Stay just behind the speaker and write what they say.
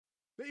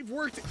They've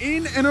worked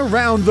in and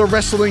around the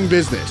wrestling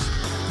business.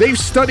 They've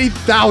studied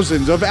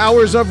thousands of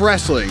hours of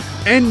wrestling,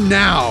 and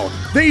now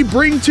they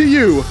bring to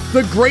you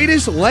the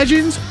greatest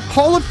legends,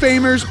 Hall of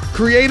Famers,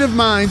 creative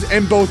minds,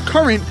 and both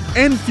current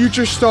and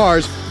future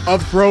stars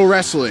of pro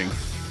wrestling.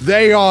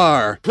 They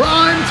are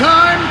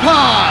Primetime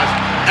Paz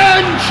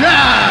and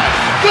Chad,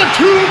 the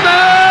two-man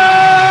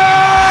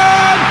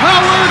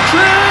power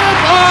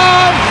trip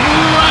of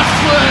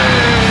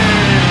wrestling.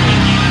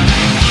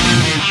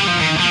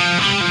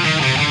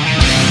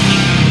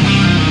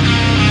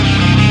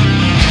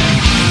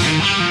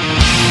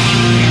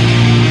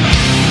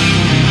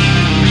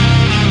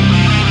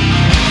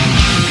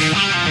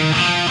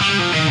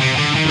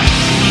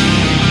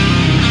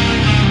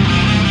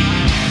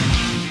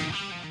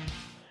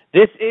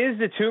 This is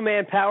the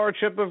two-man power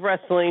trip of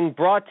wrestling,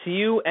 brought to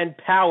you and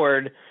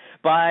powered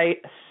by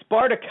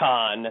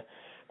Spartacon,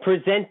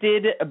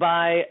 presented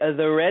by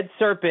the Red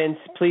Serpents.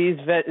 Please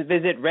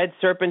visit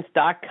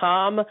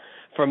redserpents.com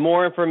for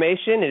more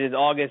information. It is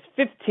August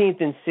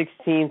 15th and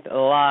 16th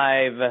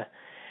live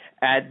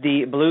at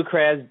the Blue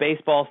Crabs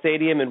Baseball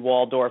Stadium in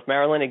Waldorf,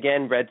 Maryland.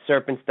 Again,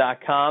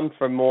 redserpents.com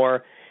for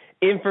more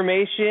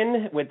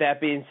information. With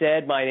that being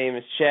said, my name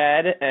is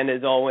Chad, and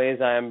as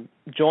always, I'm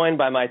joined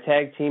by my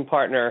tag team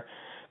partner,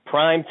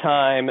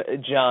 Primetime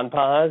John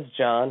Paz.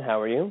 John,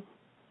 how are you?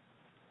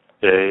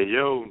 Hey,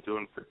 yo, I'm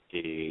doing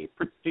pretty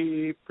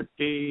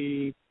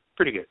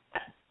good.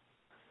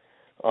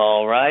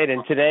 All right,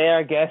 and today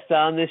our guest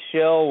on this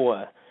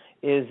show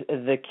is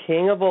the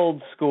king of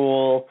old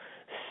school,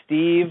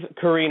 Steve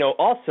Corino.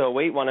 Also,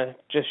 want to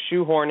just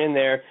shoehorn in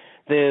there,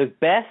 the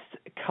best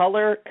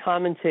color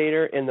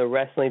commentator in the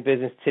wrestling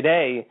business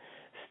today,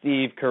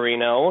 Steve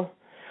Corino.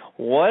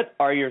 What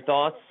are your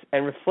thoughts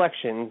and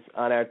reflections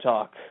on our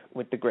talk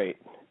with the great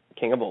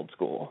king of old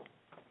school?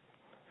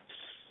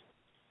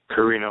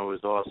 Corino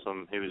was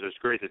awesome. He was just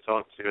great to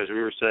talk to. As we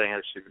were saying,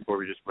 actually, before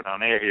we just went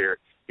on air here,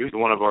 he was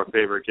one of our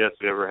favorite guests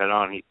we ever had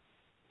on.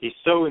 He's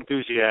so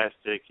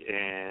enthusiastic,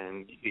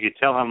 and you could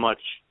tell how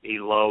much he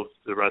loves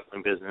the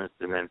wrestling business.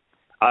 And then,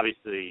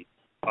 obviously,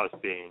 us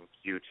being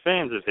huge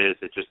fans of his,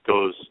 it just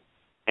goes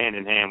hand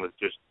in hand with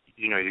just,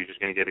 you're just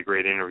going to get a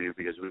great interview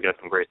because we've got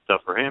some great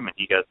stuff for him, and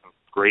he got some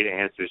great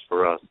answers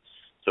for us.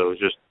 So it was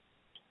just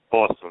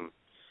awesome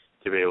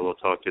to be able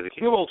to talk to the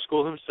king of old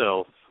school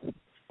himself,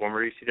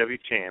 former ECW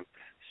champ,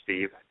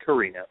 Steve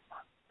Corino.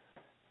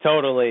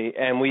 Totally,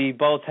 and we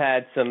both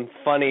had some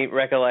funny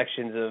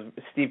recollections of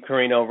Steve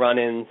Corino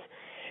run-ins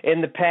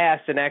in the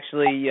past, and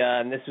actually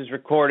this was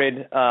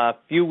recorded a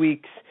few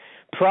weeks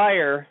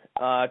prior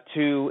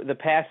to the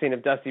passing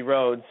of Dusty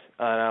Rhodes,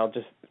 and I'll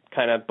just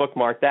kind of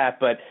bookmark that,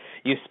 but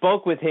you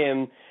spoke with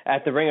him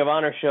at the Ring of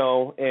Honor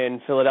show in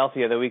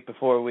Philadelphia the week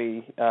before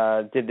we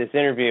did this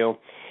interview,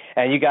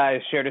 and you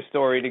guys shared a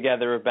story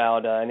together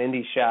about an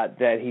indie shot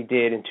that he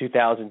did in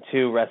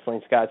 2002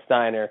 wrestling Scott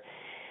Steiner.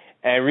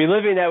 And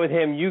reliving that with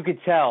him, you could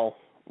tell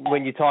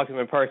when you talked to him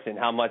in person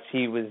how much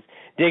he was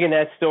digging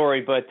that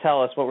story, but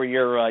tell us, what were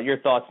your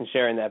thoughts in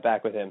sharing that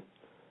back with him?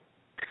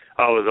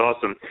 Oh, it was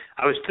awesome.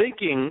 I was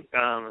thinking,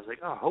 I was like,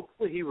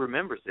 hopefully he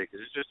remembers it, because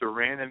it's just a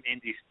random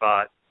indie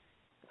spot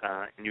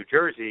in New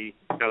Jersey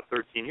about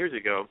 13 years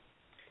ago,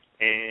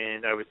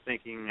 and I was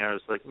thinking, I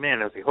was like,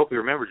 hope he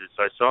remembers it.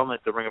 So I saw him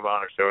at the Ring of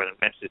Honor show, and I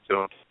mentioned it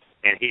to him,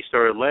 and he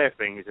started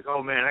laughing. He's like,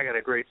 oh, man, I got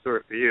a great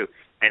story for you.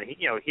 And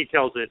he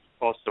tells it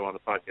also on the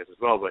podcast as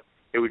well, but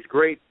it was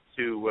great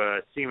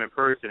to see him in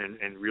person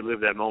and relive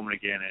that moment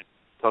again and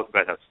talk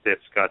about how stiff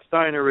Scott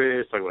Steiner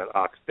is, talk about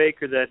Ox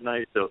Baker that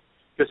night. So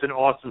just an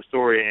awesome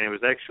story, and it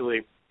was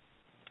actually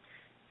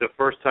the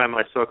first time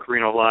I saw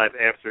Corino live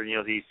after, the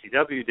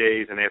ECW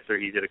days and after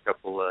he did a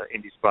couple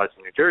indie spots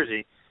in New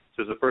Jersey.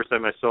 So it was the first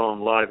time I saw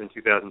him live in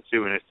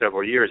 2002 in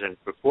several years, and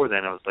before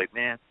then I was like,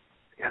 man,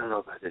 I don't know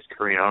about this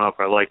Corino. I don't know if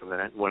I like him.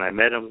 And when I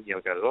met him,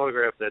 got his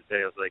autograph that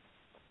day, I was like,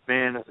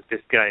 man,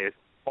 this guy is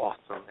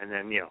awesome. And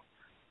then,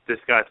 the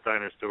Scott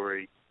Steiner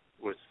story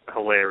was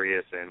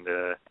hilarious,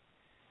 and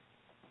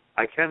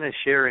I kind of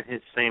share in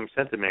his same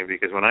sentiment,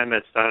 because when I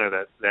met Steiner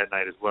that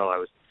night as well,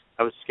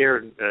 I was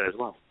scared as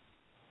well.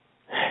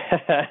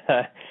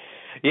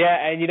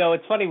 Yeah, and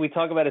it's funny, we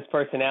talk about his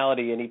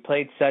personality, and he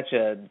played such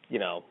a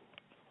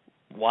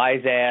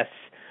wise ass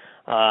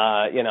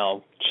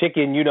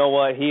chicken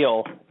you-know-what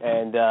heel,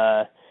 and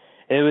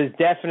it was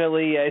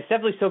definitely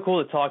so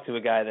cool to talk to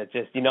a guy that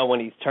just, when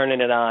he's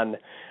turning it on,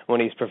 when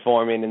he's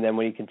performing, and then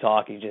when he can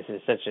talk, he just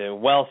is such a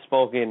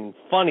well-spoken,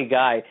 funny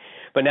guy.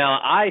 But now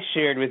I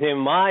shared with him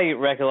my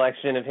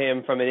recollection of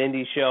him from an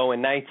indie show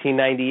in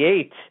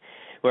 1998,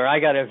 where I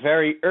got a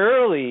very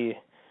early,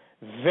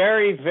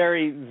 very,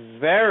 very,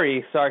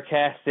 very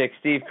sarcastic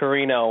Steve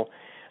Corino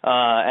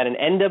at an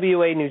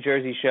NWA New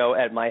Jersey show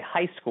at my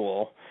high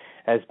school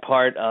as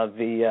part of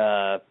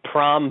the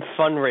prom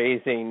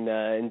fundraising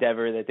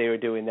endeavor that they were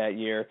doing that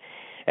year.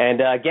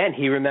 And again,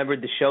 he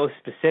remembered the show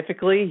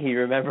specifically. He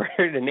remembered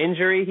an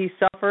injury he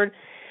suffered.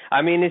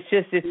 I mean,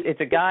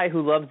 it's a guy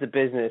who loves the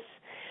business.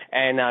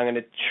 And I'm going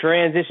to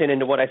transition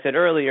into what I said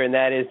earlier, and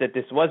that is that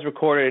this was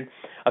recorded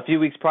a few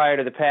weeks prior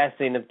to the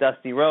passing of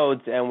Dusty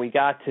Rhodes, and we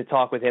got to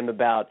talk with him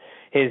about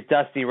his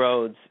Dusty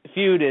Rhodes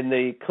feud in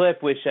the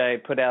clip, which I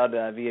put out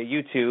via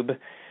YouTube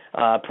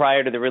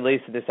prior to the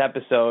release of this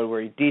episode,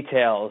 where he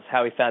details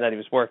how he found out he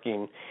was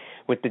working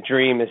with the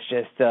Dream. It's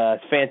just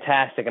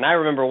fantastic. And I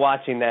remember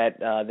watching that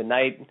the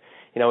night,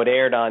 it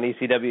aired on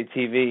ECW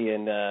TV,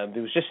 and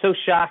it was just so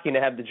shocking to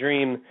have the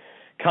Dream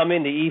come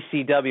into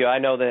ECW. I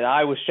know that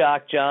I was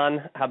shocked.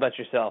 John, how about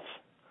yourself?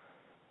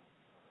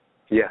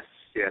 Yes.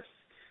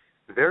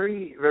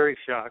 Very, very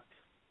shocked.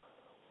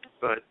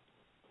 But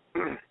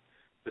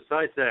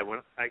besides that,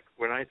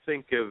 when I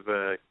think of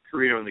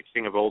Corino and the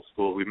King of Old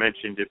School, we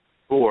mentioned it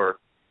before,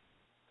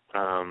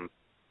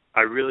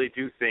 I really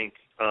do think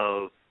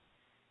of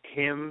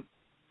him,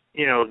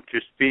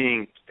 just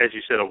being, as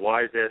you said, a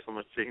wise ass,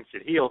 almost chicken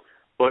shit heel,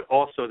 but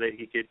also that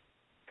he could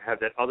have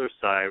that other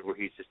side where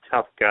he's this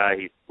tough guy,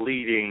 he's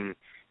bleeding,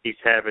 he's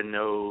having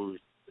those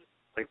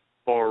like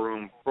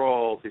barroom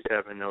brawls, he's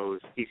having those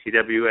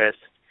ECWS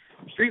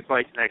street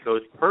fights, and that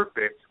goes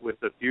perfect with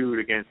the feud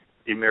against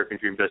the American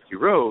Dream, Dusty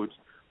Rhodes,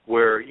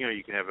 where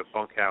you can have a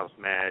bunkhouse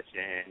match,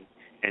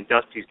 and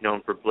Dusty's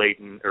known for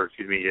getting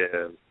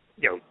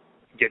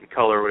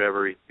color or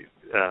whatever,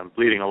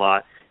 bleeding a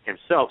lot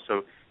himself.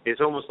 So it's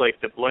almost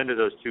like the blend of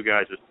those two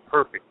guys was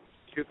perfect.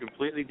 Two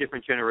completely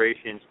different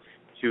generations,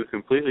 two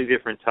completely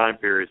different time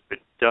periods, but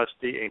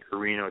Dusty and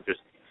Corino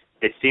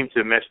it seemed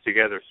to mesh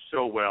together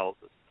so well.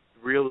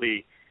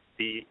 Really,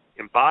 the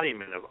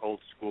embodiment of old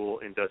school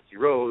in Dusty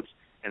Rhodes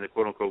and the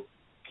quote-unquote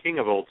king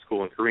of old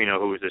school in Corino,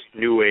 who was this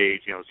new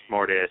age,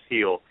 smart-ass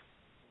heel,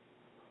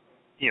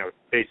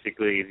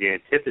 basically the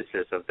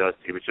antithesis of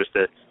Dusty. It was just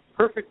a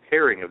perfect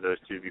pairing of those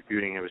two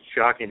feuding. It was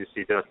shocking to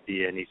see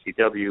Dusty in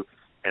ECW,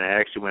 and I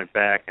actually went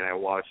back and I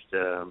watched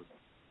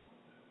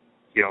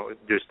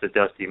just the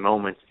Dusty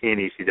moments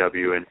in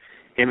ECW, and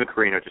him and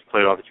Corino just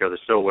played off each other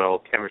so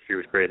well. Chemistry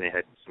was great, and they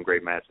had some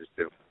great matches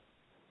too.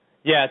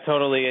 Yeah,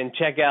 totally. And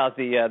check out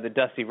the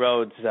Dusty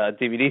Rhodes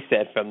DVD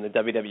set from the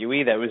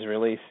WWE that was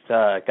released,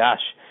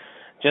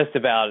 just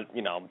about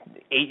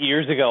 8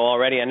 years ago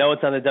already. I know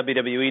it's on the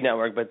WWE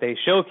Network, but they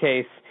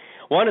showcase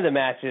one of the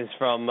matches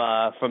from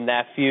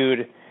that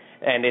feud,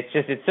 and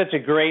it's such a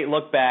great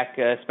look back,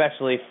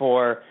 especially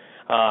for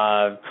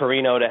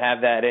Corino to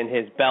have that in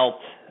his belt,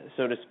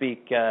 so to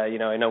speak. I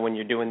know when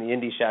you're doing the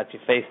indie shots, you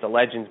face the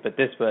legends, but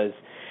this was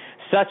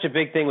such a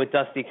big thing with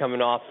Dusty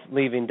coming off,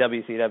 leaving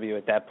WCW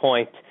at that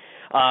point.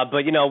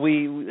 But,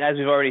 we, as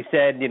we've already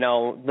said,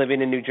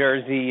 living in New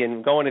Jersey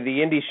and going to the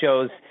indie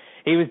shows,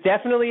 he was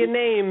definitely a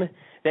name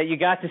that you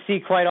got to see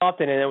quite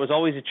often, and it was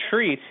always a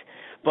treat.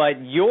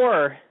 But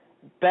your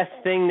best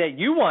thing that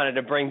you wanted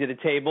to bring to the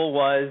table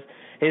was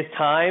his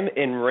time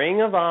in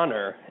Ring of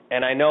Honor.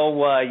 And I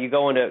know you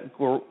go into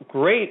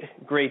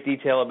great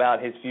detail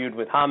about his feud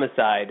with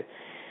Homicide,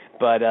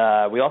 but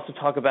we also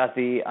talk about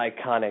the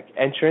iconic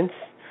entrance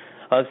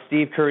of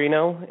Steve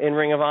Corino in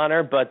Ring of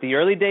Honor. But the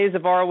early days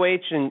of ROH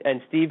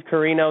and Steve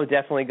Corino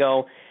definitely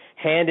go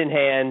hand in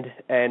hand,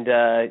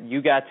 and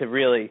you got to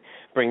really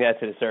bring that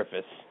to the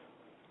surface.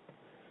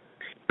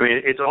 I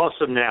mean, it's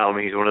awesome now. I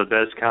mean, he's one of the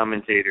best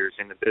commentators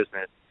in the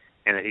business,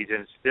 and he's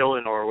still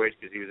in ROH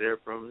because he was there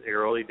from the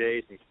early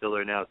days, and he's still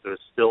there now. So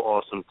it's still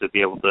awesome to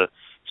be able to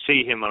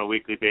see him on a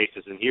weekly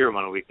basis and hear him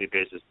on a weekly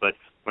basis. But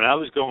when I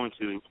was going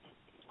to,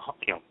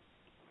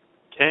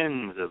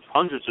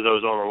 hundreds of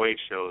those ROH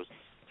shows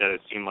that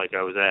it seemed like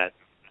I was at,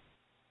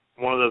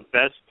 one of the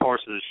best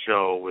parts of the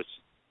show was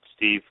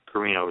Steve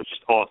Corino. It was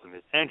just awesome.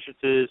 His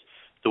entrances,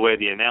 the way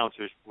the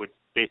announcers would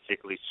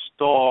basically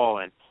stall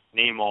and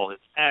name all his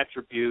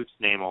attributes,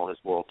 name all his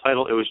world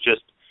title. It was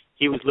just,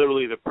 he was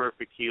literally the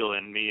perfect heel,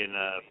 and me and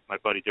my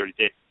buddy Dirty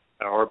Dave,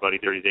 our buddy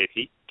Dirty Dave,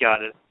 he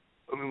got it.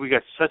 I mean, we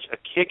got such a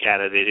kick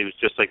out of it. It was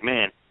just like,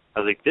 man, I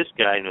was like, this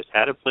guy knows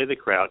how to play the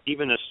crowd.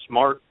 Even the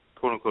smart,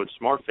 quote-unquote,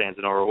 smart fans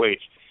in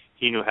ROH,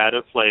 he knew how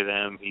to play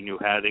them. He knew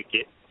how to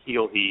get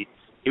heel heat.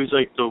 He was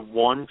like the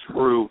one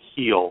true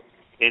heel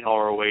in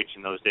ROH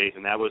in those days,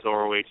 and that was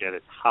ROH at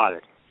its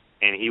hottest.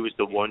 And he was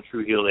the one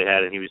true heel they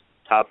had, and he was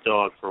top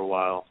dog for a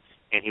while,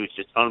 and he was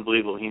just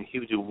unbelievable. He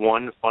would do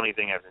one funny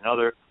thing after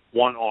another,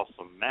 one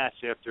awesome match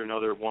after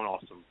another, one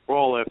awesome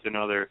brawl after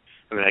another.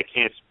 I mean, I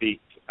can't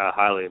speak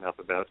highly enough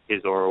about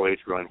his ROH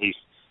run. He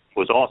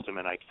was awesome,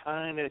 and I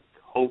kind of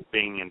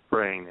hoping and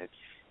praying that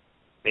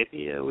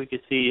maybe we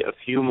could see a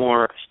few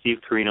more Steve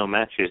Corino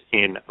matches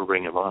in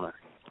Ring of Honor.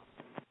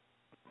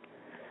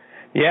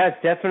 Yeah,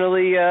 it's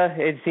definitely,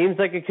 it seems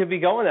like it could be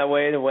going that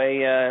way, the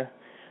way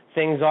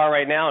things are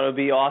right now. It would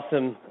be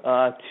awesome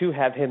to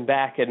have him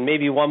back, and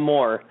maybe one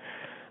more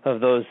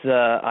of those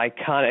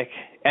iconic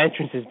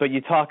entrances. But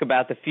you talk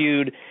about the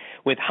feud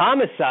with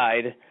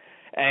Homicide,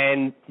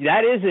 and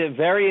that is a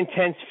very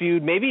intense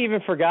feud, maybe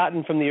even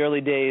forgotten from the early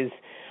days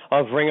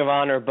of Ring of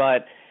Honor,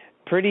 but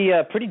pretty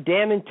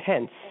damn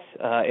intense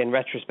in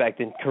retrospect.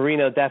 And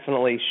Corino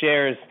definitely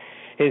shares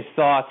his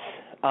thoughts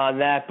on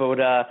that. But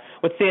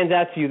what stands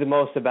out to you the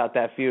most about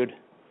that feud?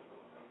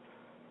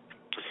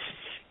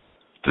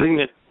 The thing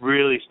that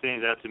really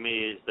stands out to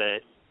me is that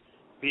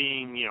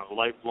being, a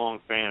lifelong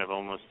fan of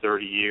almost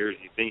 30 years,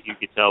 you think you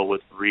could tell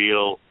what's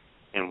real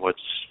and what's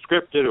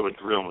scripted or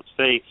what's real and what's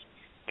fake.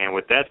 And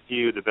with that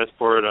feud, the best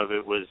part of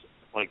it was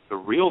like the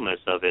realness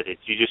of it. It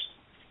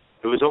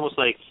was almost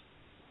like,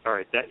 all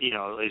right, that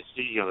it's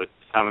the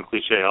common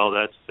cliche, oh,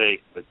 that's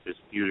fake, but this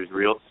feud is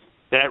real.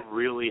 That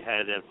really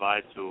had that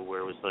vibe to it,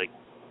 where it was like,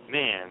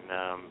 man,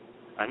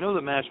 I know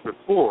the match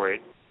before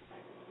it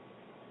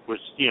was,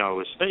 it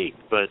was fake,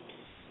 but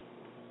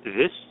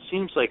this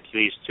seems like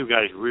these two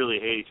guys really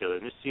hate each other,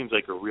 and this seems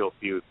like a real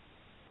feud.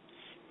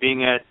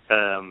 Being at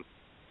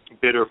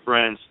Bitter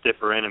Friends,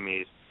 Stiffer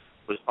Enemies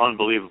was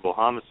unbelievable.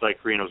 Homicide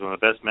Carino was one of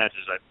the best matches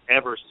I've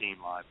ever seen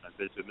live. I've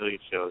been to a million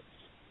shows,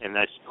 and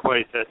that's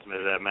quite a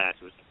testament to that match.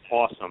 It was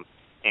awesome,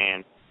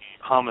 and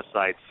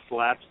Homicide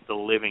slaps the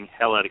living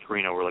hell out of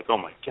Carino. We're like, oh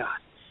my God,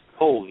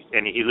 holy!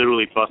 And he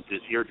literally busted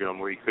his eardrum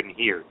where he couldn't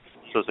hear.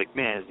 So it's like,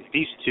 man,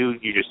 these two,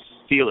 you just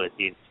feel it,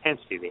 the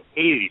intensity. They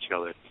hated each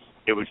other.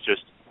 It was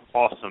just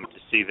awesome to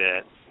see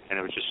that, and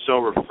it was just so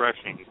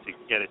refreshing to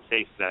get a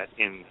taste of that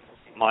in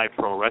my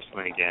pro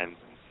wrestling again,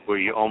 where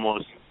you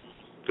almost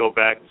go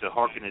back to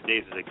harken the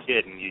days as a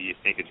kid and you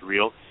think it's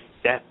real.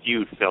 That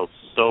feud felt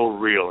so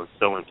real and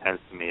so intense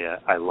to me.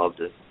 I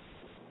loved it.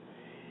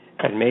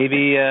 And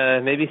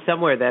maybe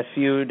somewhere that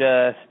feud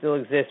still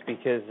exists,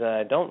 because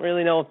I don't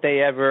really know if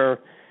they ever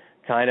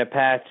kind of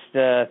patched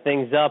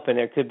things up, and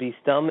there could be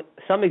some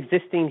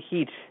existing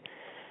heat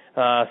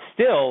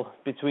still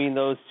between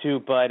those two,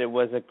 but it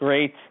was a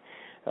great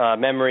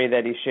memory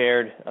that he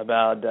shared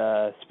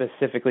about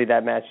specifically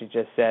that match you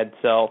just said.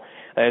 So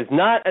there's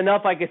not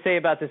enough I could say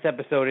about this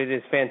episode. It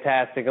is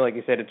fantastic. Like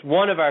you said, it's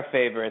one of our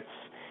favorites.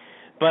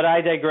 But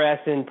I digress.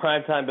 In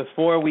primetime,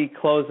 before we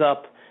close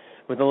up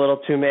with a little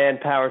two-man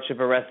Power Trip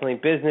of Wrestling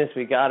business,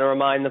 we got to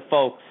remind the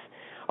folks,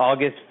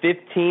 August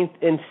 15th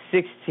and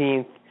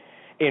 16th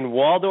in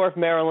Waldorf,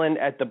 Maryland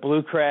at the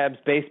Blue Crabs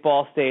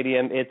Baseball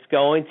Stadium. It's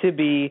going to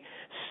be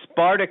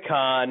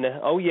Spartacon.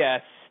 Oh,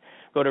 yes.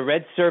 Go to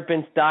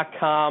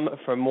redserpents.com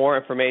for more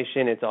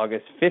information. It's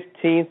August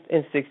 15th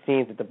and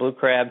 16th at the Blue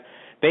Crab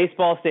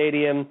Baseball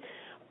Stadium.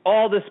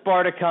 All the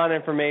Spartacon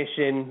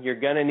information you're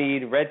going to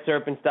need,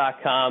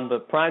 redserpents.com.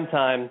 But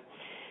primetime,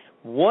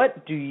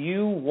 what do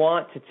you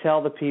want to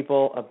tell the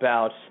people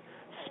about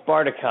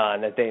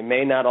Spartacon that they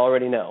may not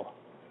already know?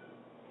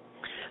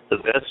 The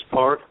best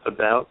part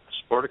about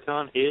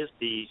Spartacon is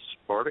the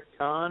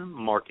Spartacon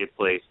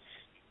Marketplace.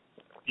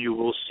 You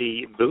will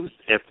see booth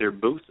after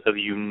booth of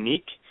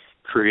unique,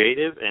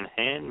 creative, and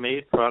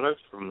handmade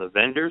products from the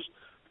vendors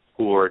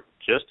who are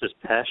just as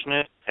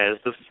passionate as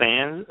the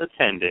fans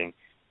attending.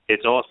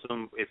 It's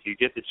awesome. If you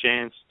get the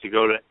chance to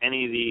go to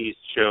any of these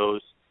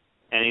shows,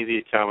 any of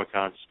these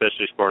Comic-Cons,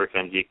 especially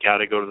Spartacon, you got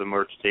to go to the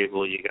merch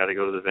table. You got to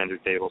go to the vendor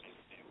table.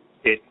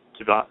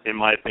 In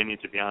my opinion,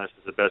 to be honest,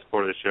 is the best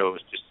part of the show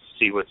is just to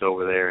see what's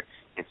over there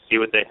and see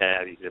what they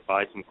have. You can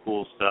buy some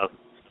cool stuff,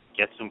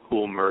 get some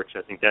cool merch.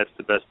 I think that's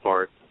the best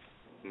part.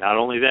 Not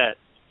only that,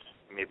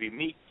 maybe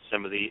meet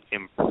some of the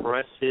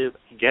impressive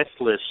guest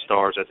list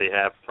stars that they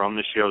have from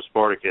the show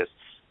Spartacus.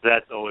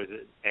 That's always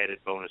an added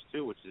bonus,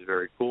 too, which is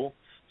very cool.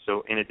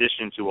 So in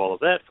addition to all of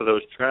that, for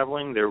those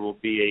traveling, there will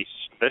be a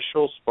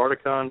special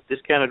Spartacon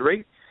discounted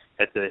rate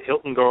at the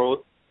Hilton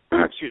Garden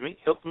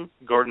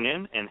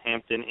Inn and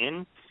Hampton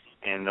Inn,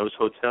 and those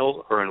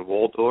hotels are in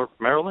Waldorf,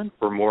 Maryland.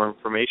 For more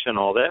information on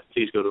all that,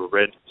 please go to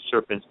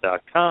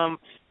redserpents.com.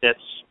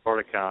 That's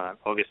Spartacon,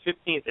 August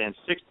 15th and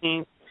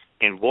 16th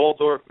in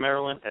Waldorf,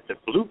 Maryland at the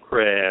Blue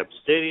Crab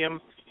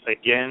Stadium.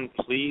 Again,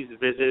 please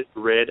visit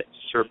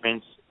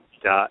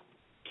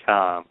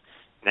redserpents.com.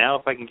 Now,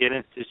 if I can get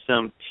into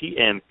some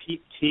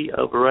TMPT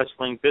of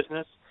wrestling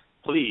business,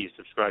 please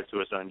subscribe to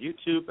us on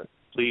YouTube.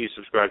 Please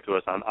subscribe to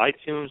us on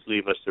iTunes.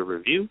 Leave us a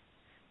review.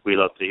 We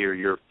love to hear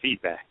your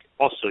feedback.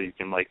 Also, you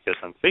can like us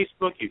on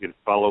Facebook. You can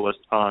follow us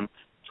on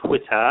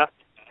Twitter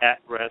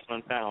at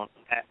WrestlingPound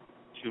at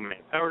Two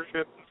Man Power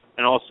Trip.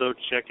 And also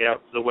check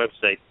out the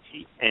website,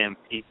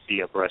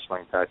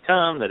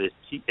 tmptofwrestling.com. That is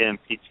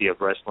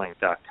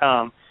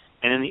tmptofwrestling.com.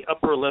 And in the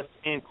upper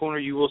left-hand corner,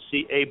 you will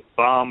see a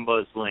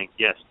Bombas link.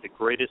 Yes, the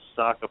greatest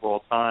sock of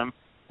all time,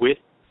 with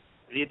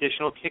the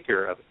additional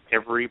kicker of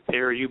every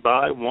pair you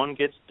buy, one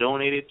gets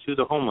donated to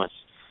the homeless.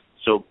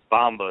 So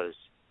Bombas,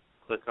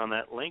 click on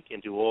that link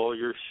and do all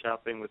your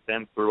shopping with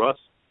them through us.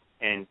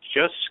 And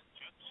just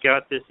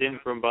got this in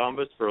from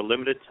Bombas for a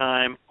limited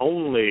time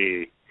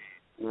only.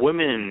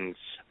 Women's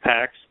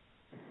packs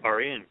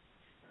are in.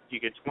 You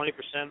get 20%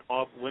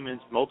 off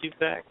women's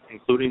multi-pack,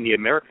 including the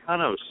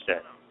Americano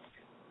set.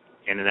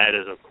 And that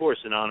is, of course,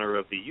 in honor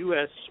of the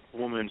U.S.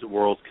 Women's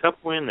World Cup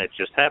win that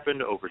just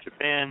happened over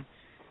Japan.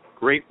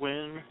 Great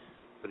win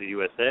for the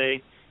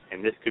USA,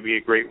 and this could be a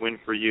great win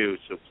for you.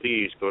 So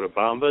please go to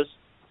Bombas,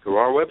 go to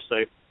our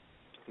website,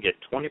 get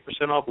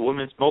 20% off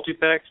women's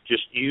multi-packs.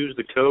 Just use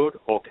the code,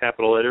 all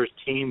capital letters,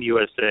 Team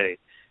USA.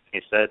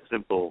 It's that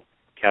simple.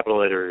 Capital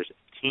letters,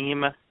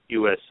 Team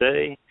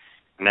USA.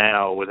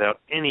 Now, without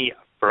any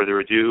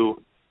further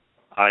ado,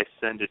 I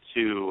send it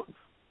to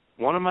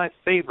one of my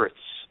favorites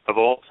of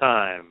all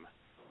time,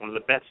 one of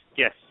the best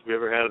guests we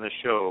ever had on the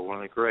show, one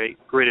of the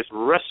greatest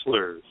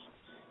wrestlers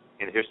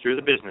in the history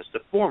of the business, the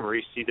former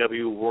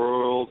ECW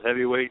World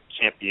Heavyweight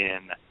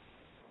Champion,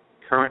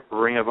 current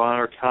Ring of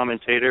Honor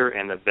commentator,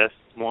 and the best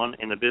one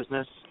in the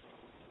business.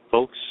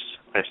 Folks,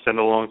 I send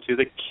along to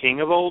the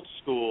king of old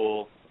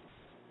school,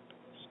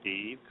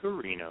 Steve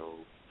Corino.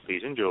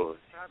 Please enjoy.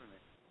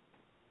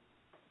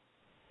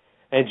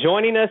 And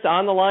joining us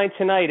on the line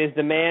tonight is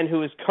the man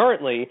who is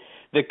currently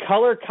the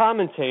color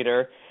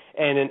commentator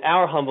and, in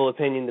our humble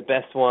opinion, the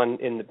best one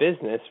in the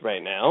business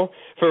right now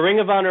for Ring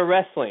of Honor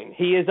Wrestling.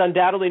 He is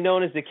undoubtedly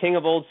known as the king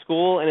of old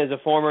school and is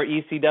a former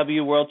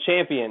ECW World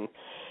Champion.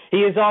 He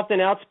is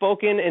often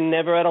outspoken and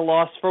never at a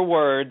loss for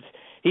words.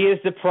 He is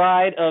the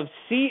pride of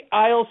Sea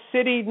Isle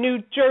City, New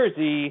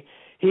Jersey.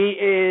 He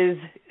is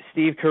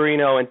Steve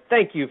Corino, and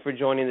thank you for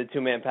joining the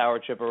two-man power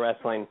trip of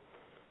wrestling.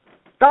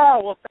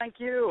 Oh, well, thank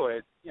you.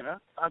 It's,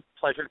 a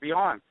pleasure to be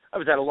on. I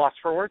was at a loss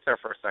for words there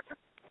for a second.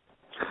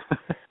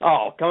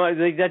 Oh, come on.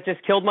 That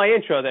just killed my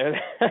intro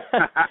there.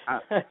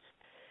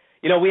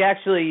 We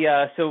actually,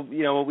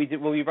 what we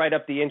did when we write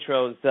up the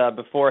intros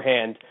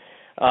beforehand,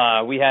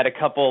 we had a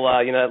couple,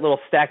 that little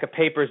stack of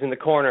papers in the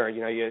corner.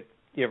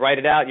 You write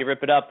it out, you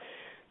rip it up.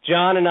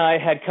 John and I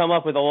had come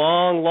up with a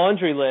long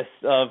laundry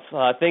list of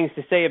things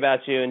to say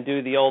about you and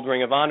do the old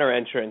Ring of Honor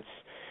entrance.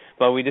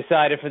 But we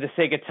decided for the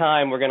sake of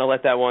time, we're going to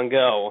let that one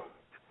go.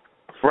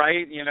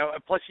 Right,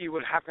 plus you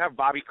would have to have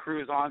Bobby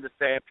Cruz on to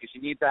say it because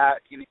you need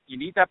that. You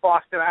need that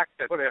Boston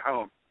accent. Put it at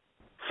home.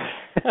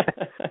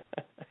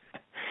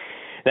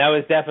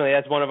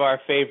 That's one of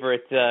our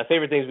favorite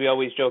things. We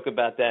always joke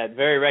about that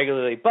very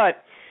regularly.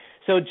 But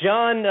so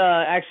John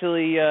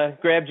actually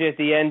grabbed you at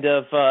the end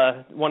of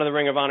one of the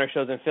Ring of Honor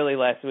shows in Philly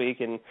last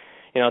week, and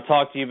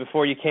talked to you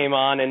before you came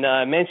on,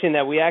 and mentioned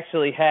that we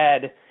actually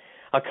had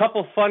a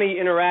couple funny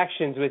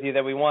interactions with you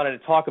that we wanted to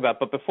talk about.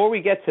 But before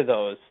we get to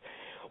those,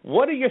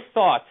 what are your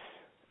thoughts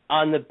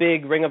on the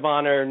big Ring of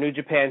Honor, New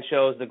Japan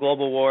shows, the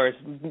Global Wars?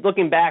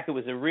 Looking back, it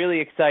was a really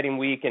exciting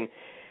week. And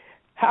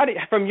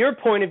from your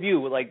point of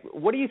view,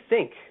 what do you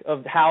think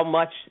of how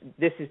much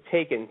this has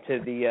taken to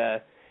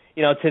the,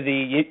 to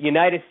the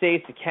United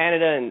States, to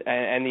Canada,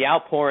 and the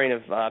outpouring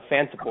of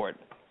fan support?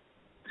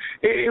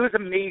 It was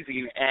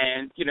amazing,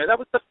 and that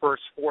was the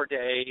first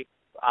 4-day,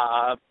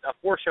 a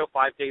 4-show,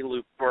 5-day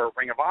loop for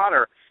Ring of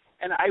Honor,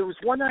 and I was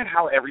wondering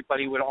how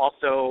everybody would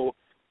also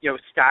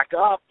stack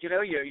up.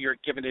 You're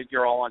giving it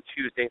your all on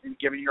Tuesday, and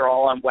giving it your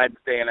all on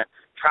Wednesday, and a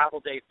travel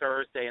day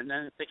Thursday, and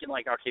then thinking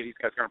okay, these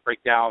guys are going to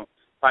break down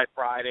by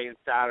Friday and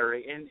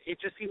Saturday, and it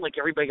just seemed like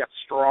everybody got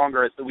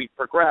stronger as the week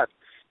progressed,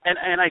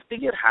 and I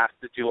think it has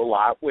to do a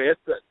lot with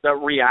the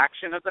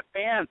reaction of the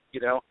fans.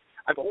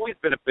 I've always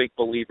been a big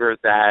believer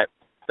that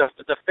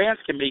the fans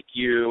can make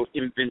you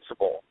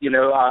invincible.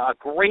 A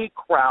great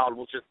crowd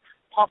will just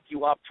pump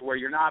you up to where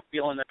you're not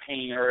feeling the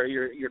pain, or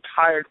you're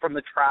tired from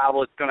the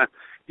travel. It's going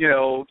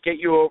to get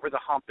you over the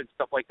hump and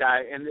stuff like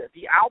that. And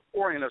the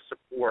outpouring of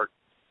support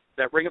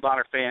that Ring of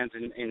Honor fans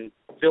in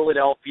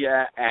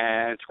Philadelphia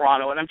and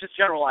Toronto, and I'm just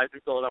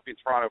generalizing Philadelphia and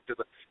Toronto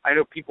because I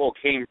know people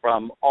came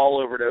from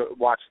all over to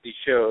watch these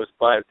shows,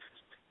 but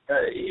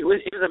it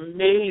was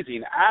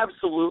amazing,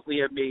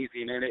 absolutely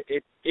amazing, and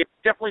it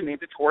definitely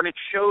made the tour, and it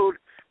showed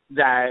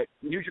that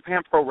New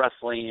Japan Pro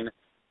Wrestling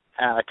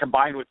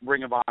combined with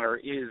Ring of Honor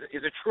is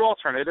a true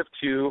alternative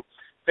to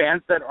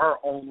fans that are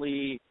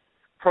only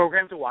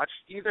programmed to watch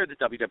either the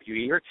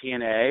WWE or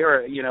TNA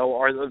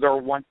or their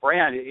one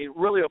brand. It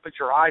really opens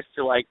your eyes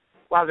to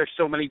wow, there's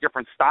so many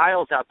different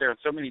styles out there and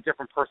so many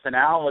different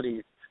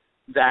personalities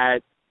that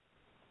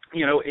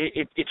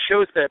it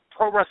shows that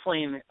pro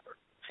wrestling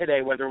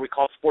today, whether we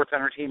call it sports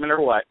entertainment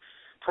or what,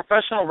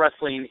 professional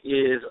wrestling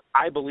is,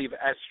 I believe,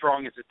 as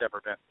strong as it's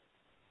ever been.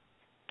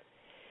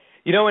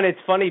 And it's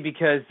funny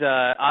because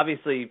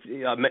obviously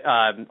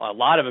a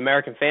lot of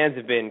American fans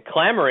have been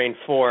clamoring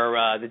for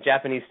the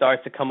Japanese stars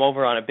to come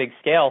over on a big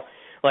scale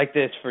like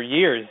this for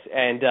years.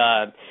 And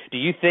do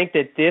you think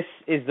that this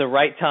is the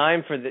right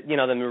time for them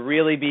to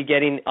really be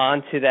getting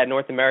onto that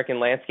North American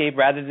landscape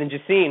rather than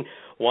just seeing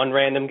one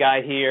random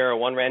guy here or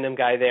one random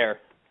guy there?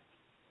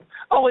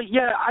 Oh,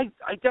 yeah,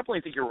 I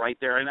definitely think you're right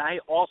there. And I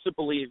also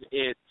believe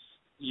it's,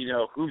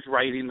 who's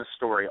writing the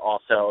story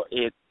also.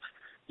 It's,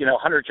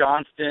 Hunter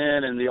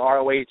Johnston and the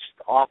ROH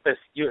office,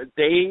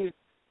 they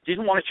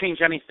didn't want to change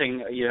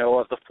anything,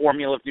 of the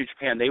formula of New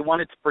Japan. They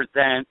wanted to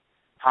present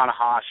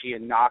Tanahashi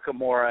and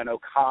Nakamura and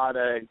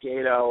Okada and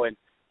Gato and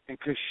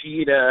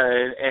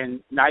Kushida and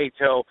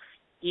Naito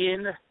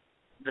in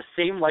the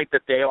same light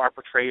that they are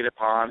portrayed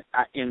upon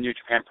in New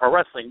Japan Pro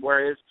Wrestling.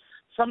 Whereas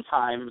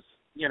sometimes,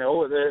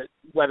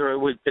 whether it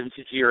was Ben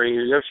Tajiri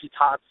or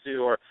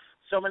Yoshitatsu or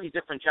so many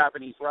different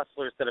Japanese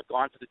wrestlers that have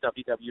gone to the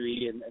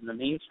WWE and the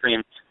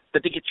mainstream,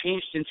 that they get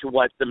changed into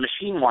what the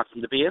machine wants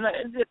them to be. And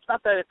it's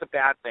not that it's a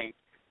bad thing,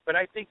 but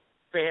I think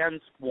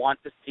fans want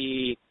to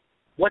see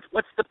what's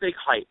the big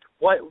hype.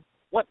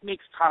 What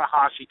makes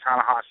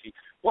Tanahashi?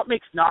 What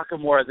makes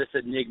Nakamura this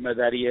enigma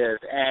that he is?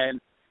 And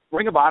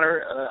Ring of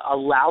Honor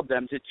allowed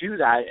them to do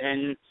that.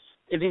 And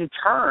in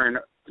turn,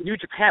 New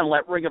Japan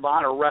let Ring of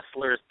Honor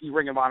wrestlers be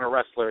Ring of Honor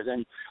wrestlers.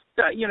 And,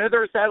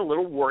 there's that a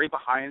little worry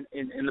behind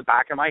in the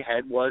back of my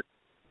head was,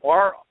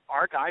 are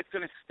our guys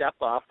going to step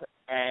up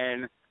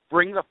and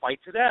bring the fight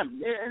to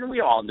them? And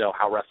we all know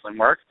how wrestling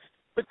works.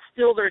 But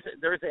still, there's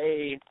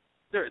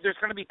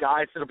going to be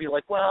guys that'll be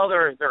like, well,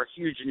 they're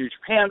huge New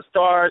Japan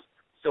stars,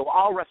 so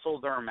I'll wrestle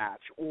their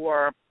match.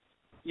 Or,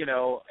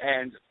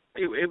 and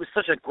it was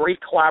such a great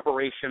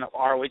collaboration of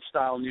ROH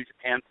style and New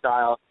Japan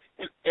style,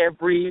 and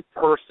every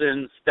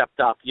person stepped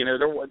up.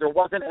 There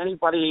wasn't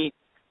anybody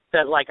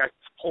that, like, I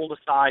pulled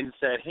aside and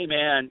said, hey,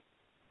 man,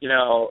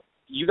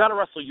 you got to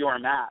wrestle your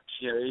match.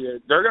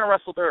 They're going to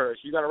wrestle theirs.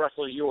 You got to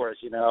wrestle yours,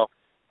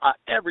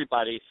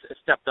 Everybody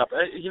stepped up.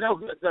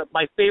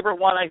 My favorite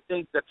one, I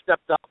think, that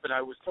stepped up, and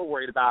I was so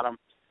worried about him,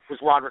 was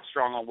Roderick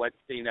Strong on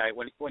Wednesday night.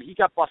 When he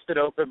got busted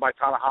open by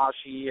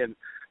Tanahashi, and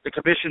the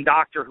commission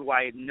doctor who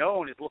I had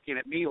known is looking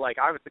at me like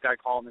I was the guy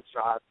calling the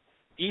shots.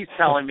 He's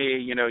telling me,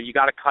 you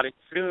got to cut it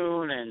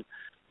soon. And,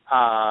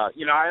 I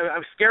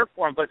was scared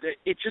for him, but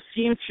it just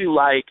seemed to,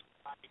 like,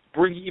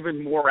 bring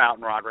even more out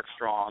in Roderick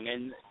Strong.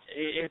 And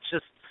it's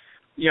just,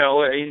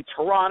 in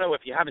Toronto,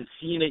 if you haven't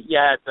seen it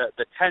yet,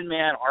 the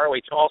 10-man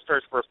ROH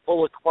All-Stars vs.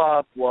 Bullet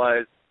Club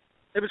was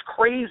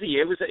crazy.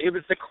 It was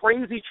the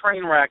crazy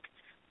train wreck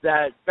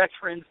that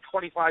veterans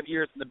 25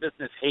 years in the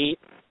business hate,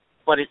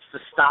 but it's the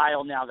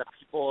style now that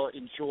people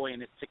enjoy,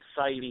 and it's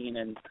exciting.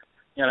 And,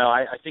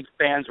 I think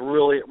fans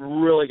really,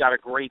 really got a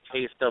great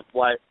taste of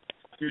what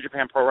New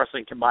Japan Pro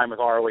Wrestling combined with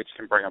ROH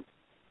can bring them.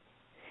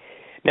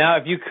 Now,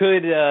 if you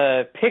could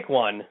pick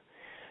one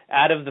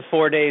out of the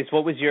 4 days,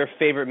 what was your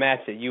favorite match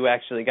that you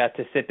actually got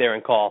to sit there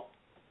and call?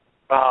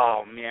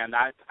 Oh, man,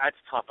 that's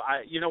tough.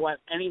 You know what?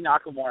 Any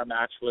Nakamura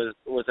match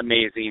was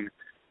amazing.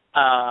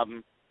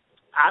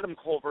 Adam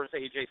Cole versus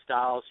AJ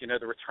Styles,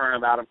 the return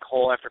of Adam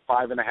Cole after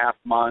 5.5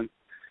 months.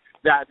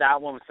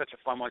 That one was such a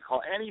fun one to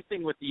call.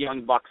 Anything with the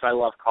Young Bucks I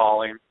love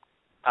calling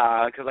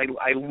because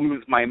I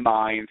lose my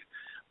mind.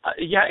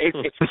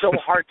 It's so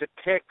hard to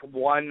pick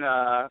one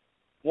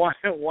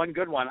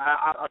good one.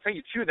 I'll tell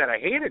you two that I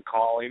hated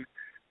calling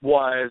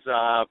was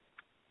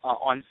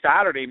on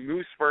Saturday,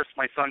 Moose versus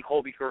my son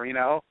Colby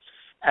Corino,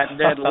 and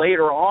then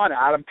later on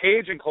Adam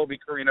Page and Colby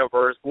Corino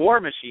versus War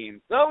Machine.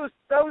 Those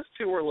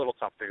two were a little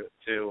tough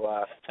to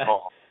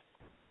call.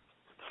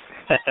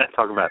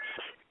 Talk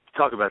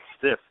about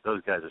stiff.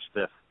 Those guys are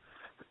stiff.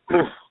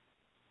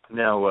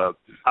 Now,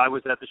 I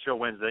was at the show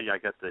Wednesday. I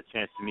got the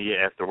chance to meet you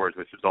afterwards,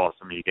 which was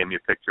awesome. You gave me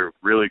a picture.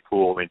 Really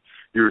cool. I mean,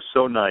 you were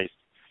so nice.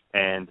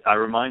 And I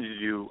reminded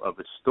you of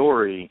a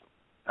story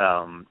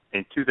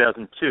in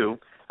 2002.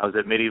 I was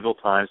at Medieval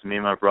Times, me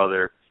and my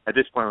brother. At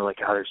this point, we're like,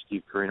 there's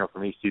Steve Corino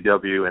from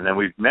ECW. And then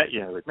we met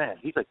you. Like, man,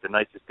 he's like the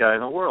nicest guy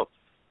in the world.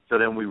 So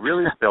then we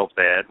really felt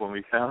bad when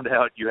we found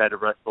out you had to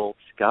wrestle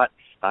Scott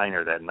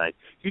Steiner that night.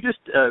 Can you just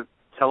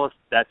tell us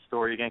that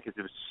story again? Because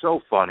it was so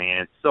funny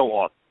and it's so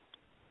awesome.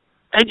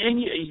 And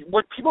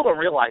what people don't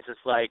realize is,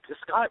 like,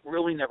 Scott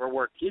really never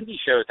worked indie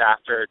shows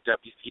after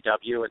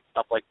WCW and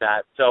stuff like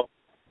that. So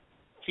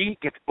he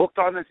gets booked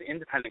on this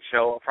independent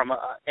show from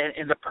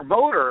and the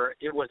promoter,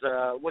 it was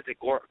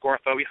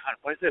Goraphobia?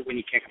 What is it when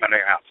you can't come out of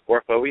your house?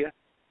 Goraphobia?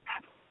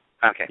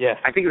 Okay. Yeah.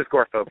 I think it was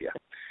Goraphobia.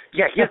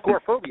 Yeah, he has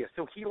Goraphobia.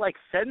 So he, like,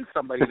 sends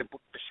somebody to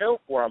book the show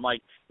for him.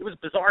 Like, it was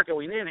bizarre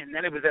going in, and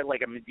then it was at,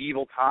 like, a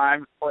Medieval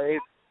Times place.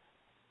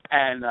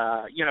 And,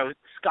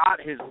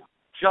 Scott has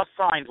just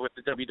signed with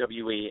the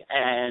WWE,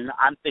 and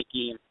I'm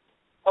thinking,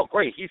 oh,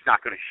 great, he's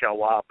not going to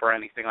show up or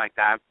anything like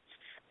that.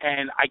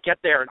 And I get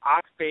there, and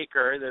Ox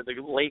Baker, the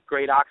late,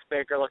 great Ox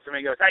Baker, looks at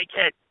me and goes, hey,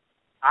 kid,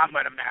 I'm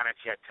going to manage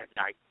you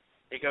tonight.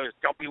 He goes,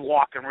 don't be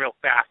walking real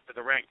fast to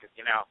the ring because,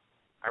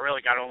 I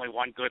really got only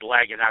one good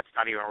leg, and that's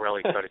not even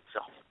really good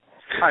itself.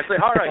 I say,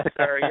 all right,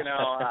 sir,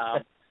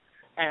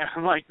 and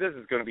I'm like, this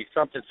is going to be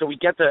something. So we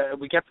get to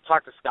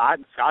talk to Scott,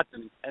 and Scott's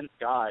an intense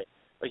guy.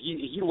 Like,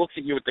 he looks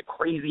at you with the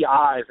crazy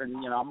eyes, and,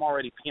 I'm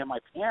already peeing my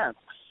pants.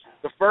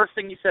 The first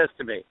thing he says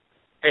to me,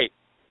 hey,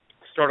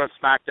 start on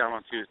SmackDown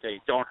on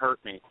Tuesday. Don't hurt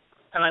me.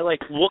 And I,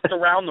 like, looked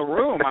around the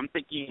room. I'm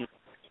thinking,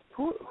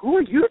 who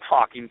are you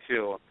talking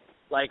to?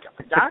 Like,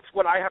 that's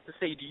what I have to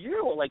say to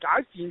you. Like,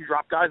 I've seen you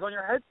drop guys on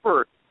your head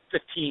for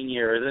 15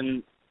 years.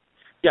 And,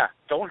 yeah,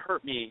 don't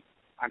hurt me.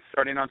 I'm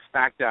starting on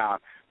SmackDown.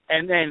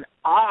 And then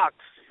Ox,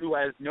 who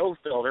has no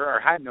filter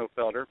or had no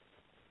filter,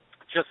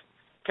 just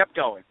kept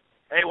going.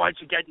 Hey, why don't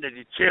you get into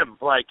the gym?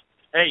 Like,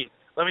 hey,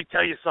 let me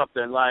tell you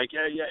something. Like,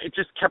 yeah, it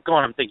just kept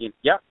going. I'm thinking,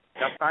 yep,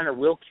 Scott Steiner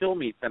will kill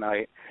me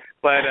tonight.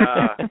 But,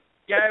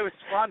 yeah, it was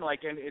fun.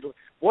 Like, and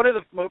one of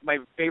my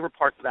favorite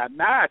parts of that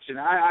match, and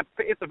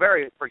it's a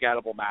very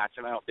forgettable match,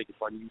 and I don't think it's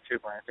on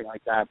YouTube or anything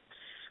like that.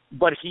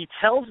 But he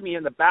tells me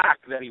in the back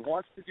that he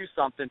wants to do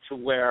something to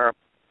where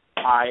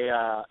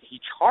he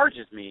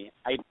charges me.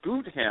 I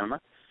boot him,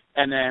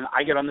 and then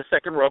I get on the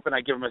second rope, and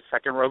I give him a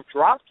second rope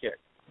drop kick.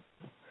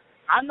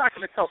 I'm not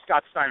going to tell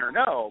Scott Steiner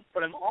no,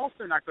 but I'm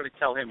also not going to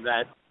tell him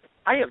that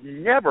I have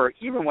never,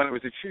 even when it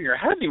was a junior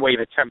heavyweight,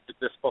 attempted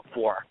this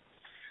before.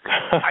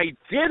 I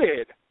did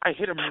it. I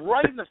hit him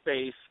right in the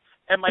face,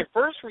 and my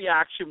first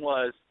reaction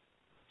was,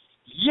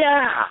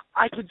 yeah,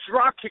 I could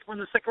drop kick from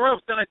the second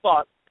rope. Then I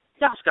thought,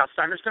 yeah, Scott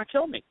Steiner's going to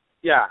kill me.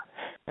 Yeah,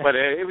 but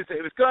it was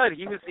good.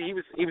 He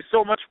was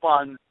so much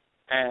fun,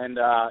 and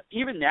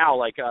even now,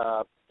 like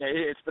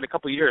it's been a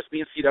couple of years. Me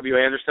and C.W.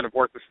 Anderson have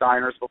worked with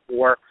Steiners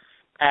before,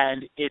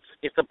 and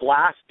it's a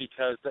blast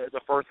because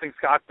the first thing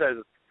Scott says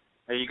is,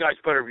 "Hey, you guys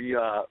better be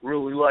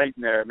really light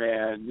in there,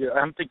 man." Yeah,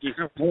 I'm thinking,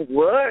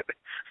 what?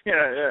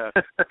 Yeah.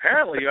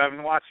 Apparently, you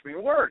haven't watched me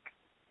work.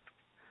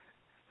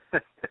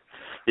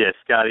 Yeah,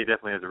 Scotty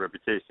definitely has a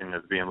reputation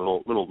as being a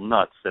little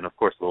nuts and, of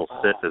course, a little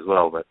stiff as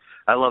well. But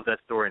I love that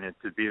story, and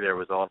to be there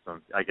was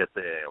awesome. I get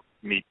to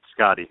meet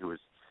Scotty, who was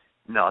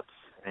nuts.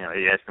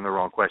 He asked him the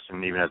wrong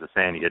question, even as a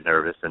fan, you get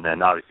nervous. And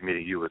then, obviously,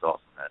 meeting you was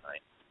awesome that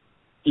night.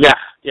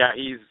 Yeah,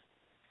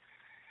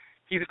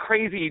 he's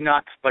crazy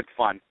nuts, but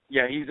fun.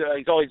 Yeah,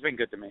 he's always been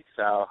good to me.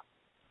 So,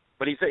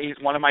 but he's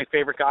one of my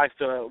favorite guys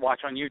to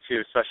watch on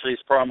YouTube, especially his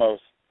promos.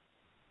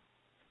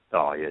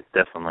 Oh, yeah,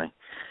 definitely.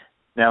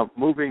 Now,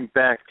 moving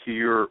back to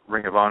your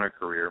Ring of Honor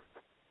career,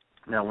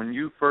 now when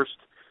you first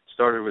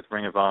started with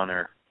Ring of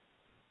Honor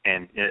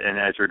and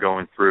as you're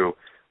going through,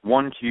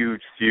 one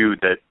huge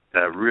feud that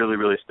really,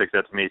 really sticks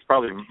out to me, it's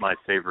probably my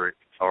favorite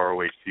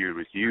ROH feud,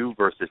 was you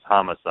versus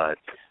Homicide.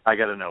 I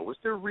got to know, was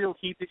there real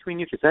heat between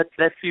you? Because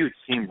that feud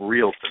seemed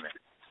real to me.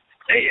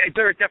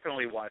 There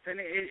definitely was. And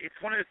it's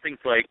one of those things,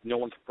 like, no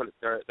one can put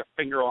their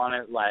finger on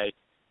it. Like,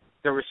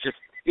 there was just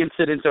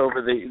incidents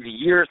over the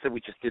years that we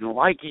just didn't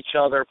like each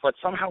other, but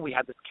somehow we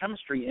had this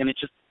chemistry, and it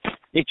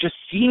just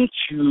seemed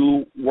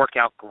to work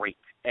out great.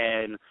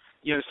 And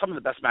some of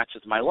the best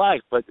matches of my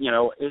life, but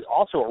it's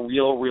also a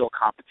real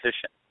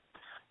competition.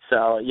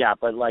 So yeah,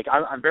 but like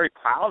I'm very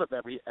proud of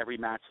every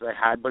match that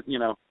I had, but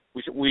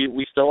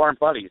we still aren't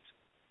buddies.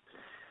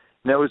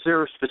 Now, is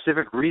there a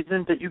specific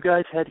reason that you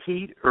guys had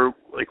heat, or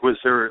like was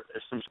there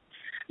some?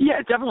 Yeah,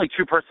 definitely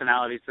two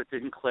personalities that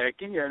didn't click,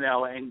 and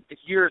and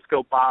years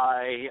go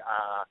by.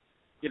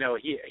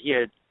 He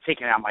had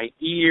taken out my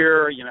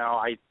ear.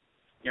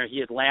 He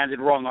had landed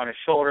wrong on his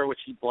shoulder, which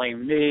he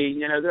blamed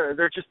me.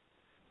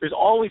 There's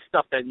always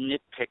stuff that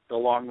nitpicked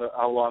along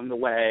the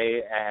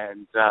way,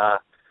 and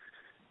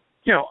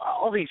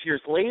all these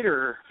years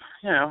later,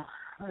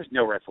 there's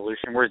no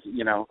resolution. We're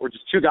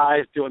just two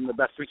guys doing the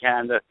best we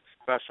can to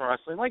professional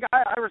wrestling. Like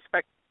I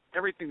respect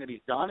everything that he's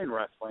done in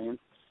wrestling.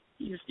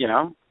 He's,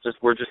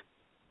 we're just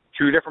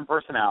two different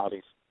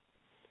personalities.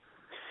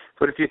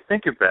 But if you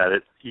think about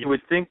it, you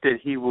would think that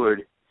he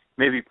would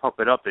maybe pump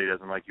it up that he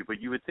doesn't like you, but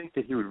you would think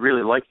that he would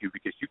really like you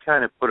because you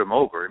kind of put him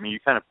over. I mean, you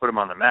kind of put him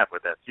on the map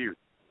with that feud.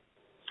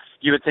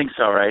 You would think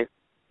so, right?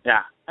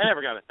 Yeah. I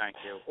never got a thank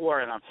you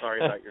or an I'm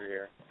sorry about your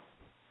ear.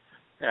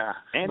 Yeah.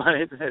 But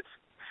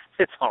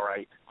it's all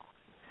right.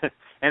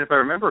 And if I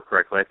remember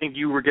correctly, I think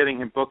you were getting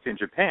him booked in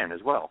Japan as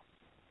well.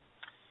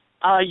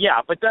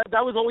 Yeah, but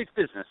that was always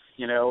business.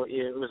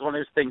 It was one of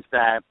those things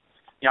that,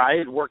 I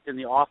had worked in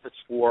the office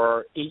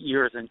for 8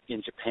 years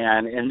in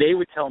Japan, and they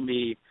would tell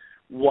me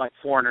what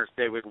foreigners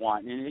they would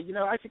want. And,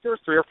 I think there was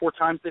 3 or 4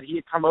 times that he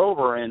had come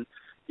over, and,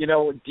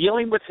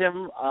 dealing with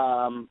him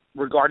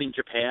regarding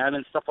Japan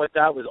and stuff like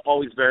that was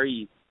always very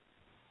easy,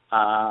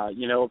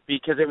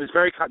 because it was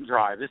very cut and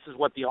dry. This is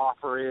what the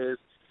offer is.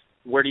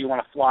 Where do you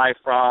want to fly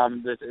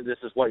from? This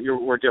is what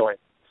we're doing.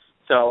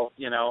 So,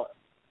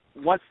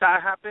 once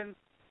that happened,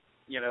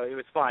 it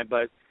was fine.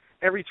 But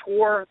every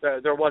tour,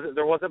 there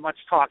wasn't much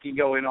talking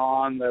going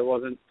on. There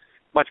wasn't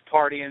much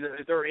partying.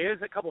 There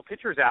is a couple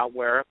pictures out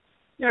where,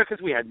 because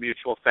we had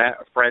mutual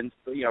friends,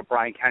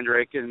 Brian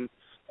Kendrick and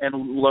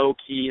Low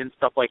Key and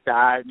stuff like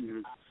that.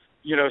 And,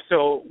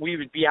 so we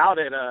would be out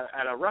at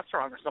a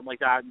restaurant or something like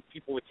that, and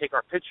people would take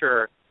our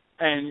picture,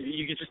 and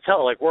you could just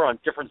tell, like, we're on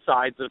different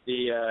sides of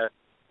the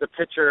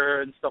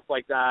picture and stuff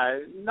like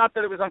that. Not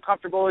that it was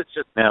uncomfortable. It's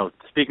just. Now,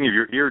 speaking of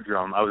your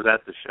eardrum, I was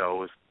at the show. It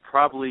was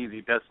probably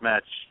the best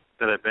match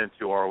that I've been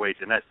to ROH,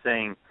 and that's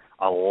saying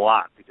a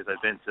lot because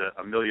I've been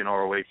to a million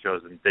ROH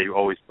shows, and they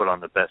always put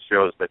on the best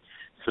shows. But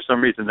for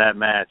some reason, that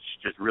match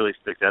just really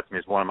sticks out to me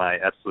as one of my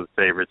absolute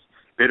favorites.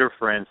 Bitter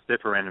friends,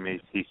 stiffer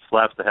enemies. He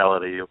slaps the hell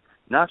out of you.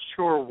 Not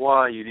sure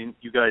why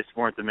you guys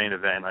weren't the main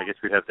event. I guess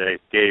we'd have to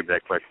ask Gabe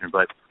that question.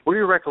 But what are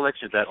your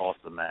recollections of that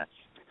awesome match?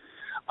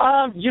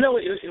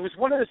 It was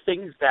one of those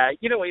things that,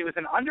 it was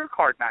an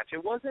undercard match.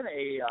 It wasn't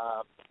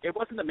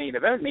the main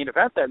event. The main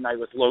event that night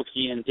was Low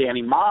Key and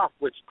Danny Moff,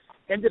 which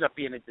ended up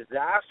being a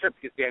disaster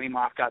because Danny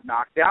Moff got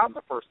knocked out in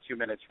the first 2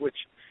 minutes, which,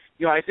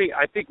 I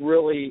think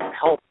really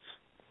helped,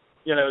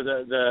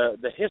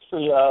 the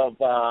history of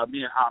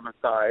me and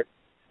Homicide.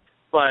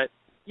 But,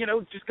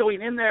 just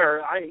going in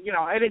there, I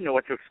didn't know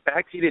what to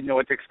expect. He didn't know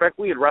what to expect.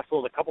 We had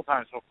wrestled a couple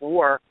times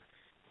before,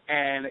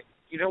 and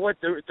you know what?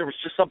 There was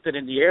just something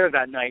in the air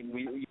that night. And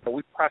we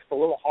pressed a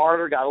little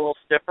harder, got a little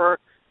stiffer.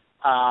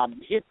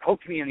 He had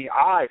poked me in the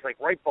eyes, like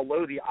right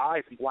below the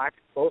eyes, and blacked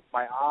both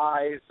my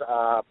eyes.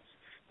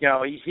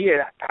 He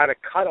had a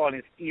cut on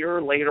his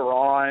ear later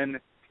on.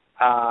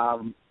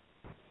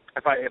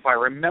 If I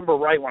remember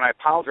right, when I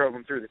pile drove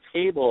him through the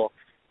table,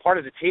 part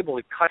of the table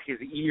had cut his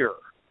ear,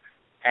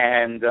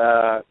 and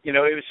it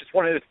was just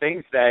one of those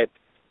things that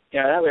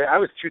that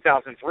was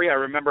 2003. I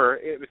remember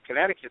it was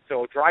Connecticut,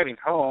 so driving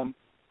home,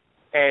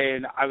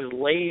 and I was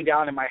laying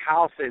down in my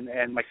house,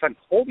 and my son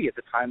Colby at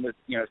the time was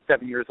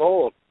 7 years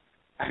old,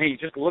 and he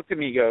just looked at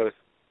me and goes,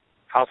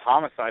 "How's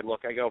Homicide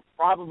look?" I go,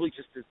 "Probably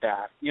just as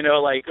bad."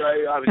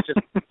 I was just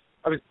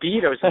I was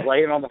beat. I was just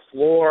laying on the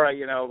floor.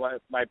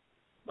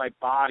 My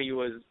body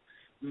was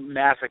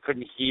mess. I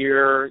couldn't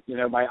hear.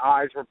 My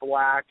eyes were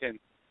black, and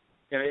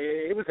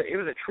it was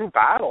a true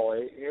battle.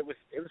 It was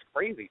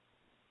crazy.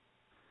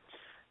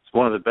 It's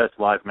one of the best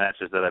live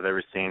matches that I've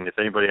ever seen. If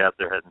anybody out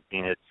there hasn't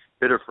seen it,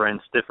 Bitter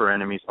Friends, Stiffer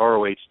Enemies,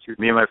 ROH 2.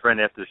 Me and my friend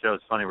after the show,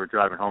 it's funny, we're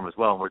driving home as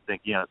well, and we're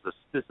thinking, this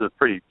is a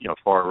pretty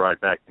far ride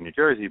back to New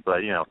Jersey,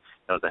 but that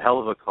was a hell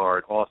of a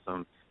card,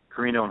 awesome.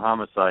 Corino and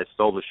Homicide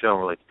stole the show, and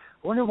we're like,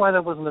 I wonder why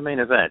that wasn't the main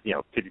event.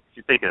 You're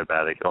thinking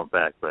about it going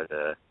back, but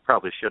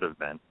probably should have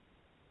been.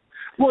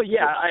 Well,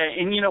 yeah,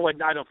 and you know what?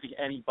 I don't think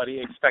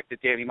anybody expected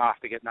Danny Moss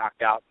to get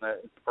knocked out in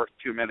the first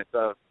 2 minutes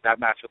of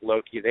that match with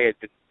Loki. They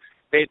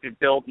had been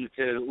building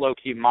to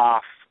Loki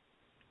Moss,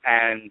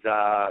 and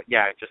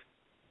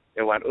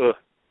it went ugh.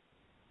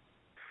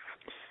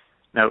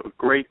 Now, a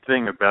great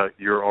thing about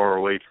your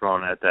ROH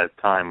run at that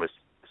time was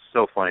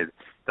so funny.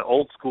 The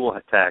old school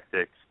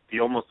tactics,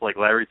 the almost like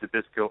Larry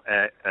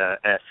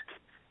Zbyszko-esque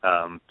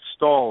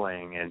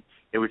stalling, and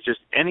it was just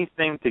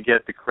anything to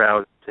get the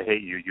crowd to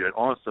hate you. You had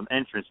awesome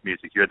entrance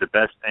music. You had the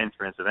best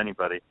entrance of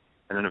anybody.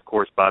 And then, of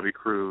course, Bobby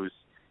Cruz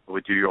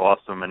would do your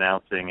awesome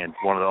announcing, and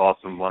one of the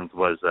awesome ones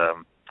was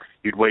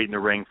you'd wait in the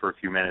ring for a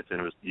few minutes,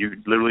 and you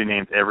literally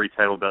named every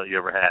title belt you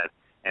ever had,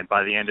 and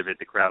by the end of it,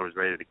 the crowd was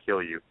ready to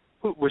kill you.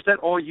 Was that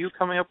all you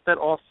coming up with that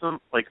awesome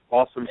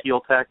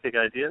heel tactic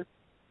idea?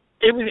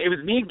 It was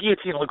me and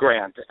Guillotine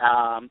LeGrand.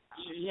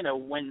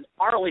 When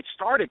ROH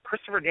started,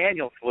 Christopher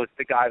Daniels was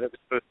the guy that was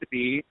supposed to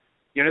be,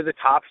 the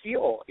top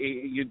heel.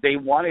 They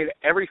wanted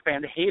every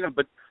fan to hate him,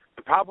 but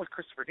the problem with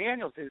Christopher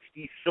Daniels is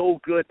he's so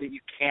good that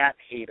you can't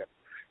hate him.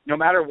 No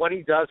matter what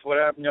he does,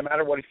 no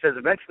matter what he says,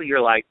 eventually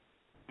you're like,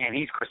 man,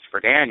 he's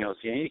Christopher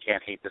Daniels. You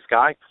can't hate this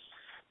guy.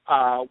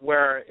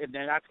 And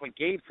then that's when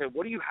Gabe said,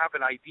 what do you have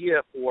an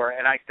idea for?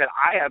 And I said,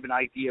 I have an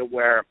idea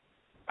where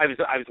I was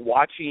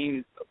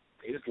watching.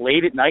 It was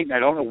late at night, and I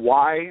don't know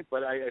why,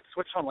 but I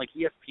switched on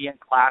ESPN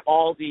Class,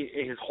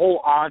 his whole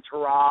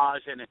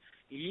entourage, and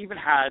he even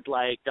had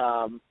it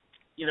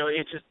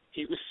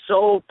was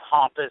so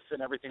pompous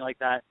and everything like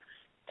that.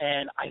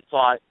 And I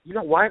thought, you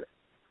know what?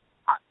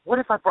 What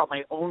if I brought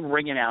my own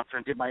ring announcer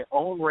and did my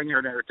own ring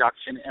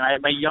introduction, and I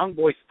had my young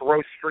boys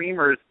throw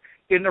streamers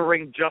in the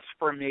ring just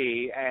for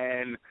me,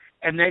 and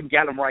then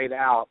get them right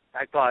out?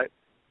 I thought,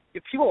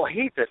 if people will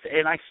hate this,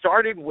 and I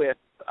started with.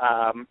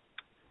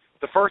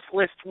 The first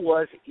list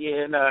was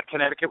in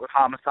Connecticut with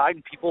Homicide,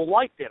 and people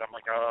liked it. I'm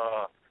like,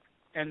 oh.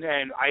 And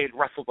then I had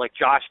wrestled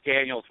Josh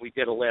Daniels. We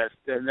did a list.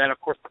 And then, of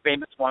course, the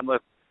famous one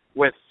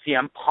with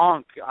CM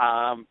Punk.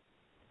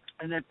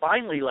 And then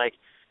finally,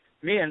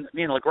 me and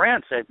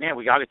LeGrand said, man,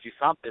 we got to do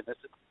something. This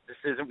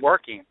isn't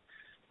working.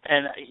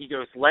 And he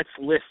goes, let's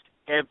list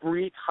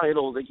every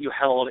title that you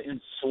held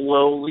and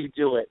slowly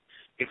do it.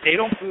 If they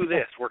don't do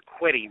this, we're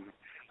quitting.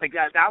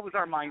 That was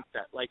our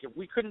mindset. If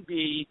we couldn't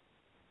be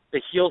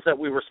the heels that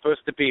we were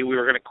supposed to be, we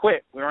were going to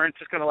quit. We weren't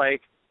just going to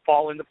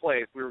fall into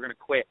place. We were going to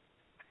quit.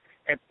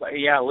 And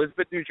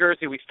Elizabeth, New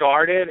Jersey, we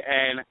started,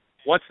 and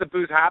once the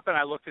booth happened,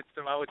 I looked at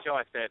Samoa Joe.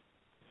 I said,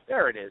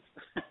 there it is.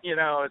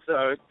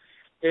 So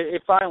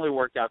it finally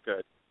worked out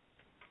good.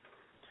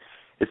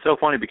 It's so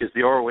funny because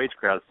the ROH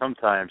crowd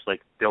sometimes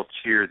they'll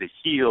cheer the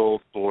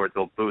heels or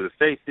they'll boo the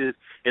faces.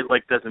 It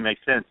doesn't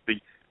make sense.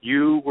 But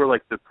you were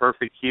the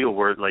perfect heel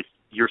where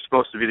you're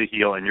supposed to be the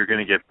heel and you're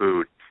going to get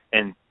booed.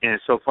 And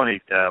it's so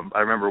funny. I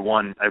remember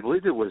one, I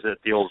believe it was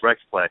at the old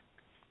Rexplex.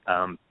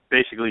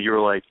 Basically, you were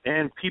like,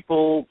 and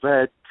people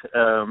that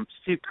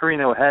Steve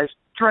Corino has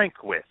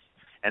drank with,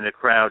 and the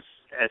crowd,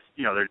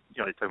 they're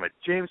talking about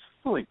James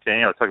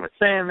Fullington, talking about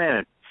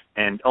Sandman,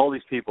 and all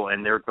these people,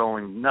 and they're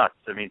going nuts.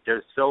 I mean,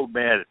 they're so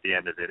mad at the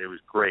end of it. It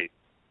was great.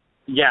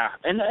 Yeah,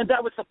 and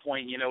that was the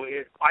point.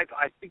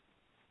 I think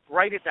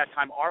right at that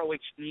time, ROH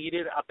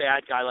needed a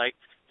bad guy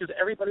because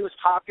everybody was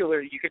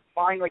popular. You could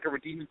find a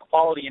redeeming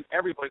quality in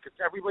everybody because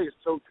everybody is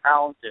so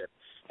talented,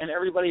 and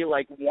everybody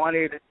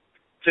wanted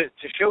to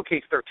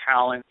showcase their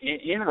talent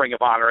in Ring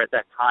of Honor at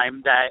that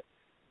time. That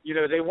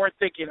they weren't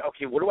thinking,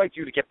 okay, what do I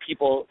do to get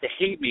people to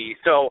hate me?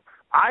 So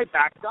I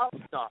backed up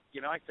stuff.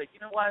 I said, you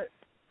know what,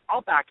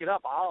 I'll back it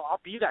up. I'll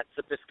be that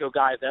Zbyszko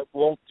guy that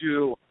won't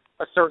do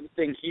a certain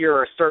thing here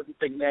or a certain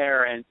thing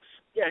there. And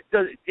yeah,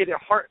 did it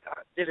hurt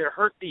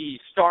the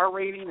star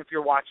rating if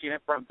you're watching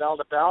it from bell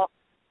to bell?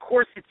 Of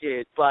course it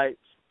did, but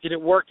did it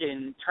work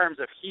in terms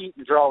of heat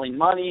and drawing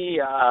money?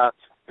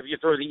 If you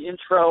throw the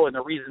intro and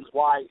the reasons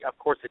why, of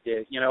course it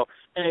did,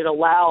 and it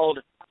allowed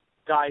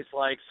guys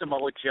like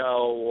Samoa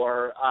Joe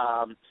or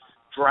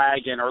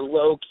Dragon or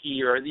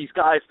Loki or these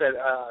guys that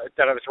I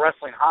was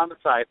wrestling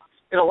Homicide,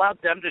 it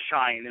allowed them to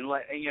shine. And,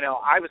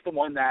 I was the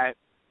one that,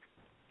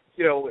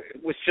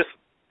 was just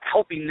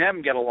helping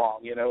them get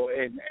along,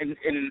 and at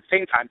the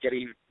same time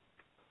getting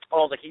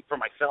all the heat for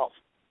myself.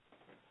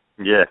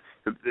 Yeah,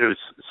 it was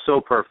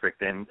so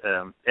perfect. And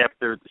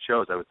after the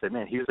shows, I would say,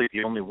 man, he was like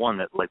the only one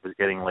that like was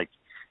getting like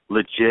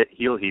legit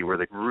heel heat, where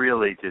they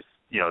really just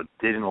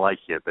didn't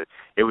like you. But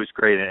it was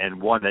great.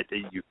 And one that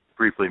you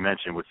briefly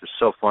mentioned, which was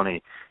so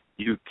funny.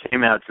 You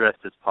came out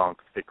dressed as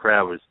Punk. The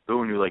crowd was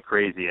booing you like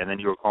crazy, and then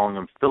you were calling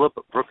him Philip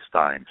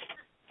Brookstein.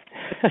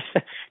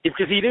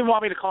 Because he didn't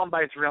want me to call him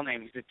by his real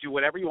name. He said, "Do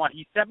whatever you want."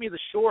 He sent me the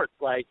shorts.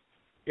 Like,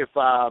 if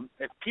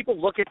people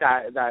look at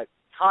that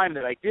time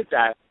that I did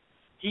that,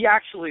 he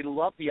actually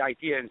loved the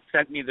idea and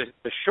sent me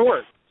the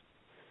shorts.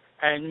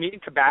 And me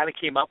and Cabana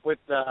came up with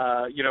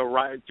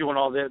doing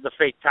all the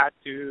fake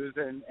tattoos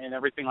and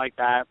everything like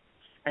that.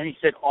 And he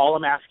said, "All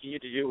I'm asking you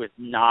to do is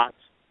not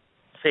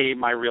say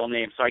my real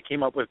name." So I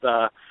came up with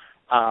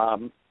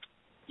Brookstein,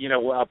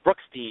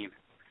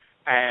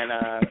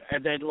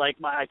 and then like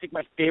I think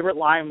my favorite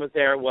line was,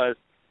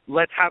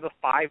 "Let's have a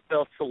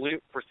 5-bell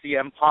salute for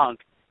CM Punk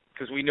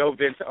because we know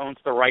Vince owns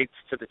the rights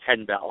to the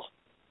 10-bell."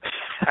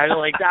 And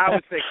like that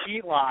was the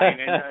heat line,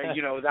 and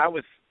that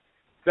was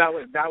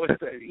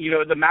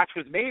the match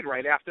was made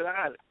right after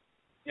that.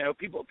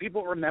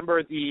 People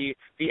remember the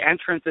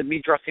entrance and me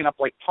dressing up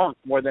like Punk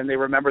more than they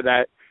remember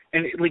that.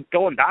 And like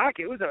going back,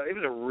 it was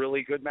a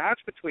really good match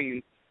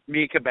between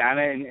me,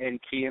 Cabana, and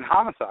Key and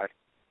Homicide.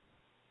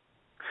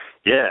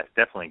 Yeah,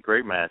 definitely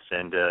great match,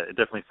 and it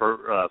definitely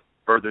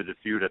furthered the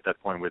feud at that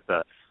point with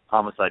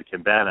Homicide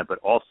Cabana, but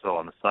also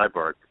on the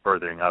sidebar,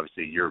 furthering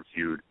obviously your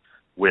feud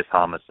with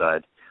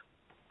Homicide.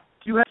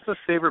 Do you have a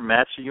favorite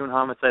match that you and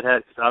Homicide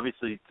had? Because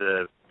obviously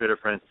the Bitter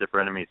Friends, Differ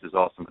Enemies is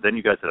awesome, but then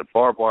you guys had a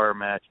barbed wire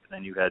match, and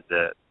then you had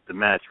the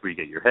match where you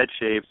get your head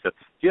shaved. So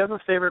do you have a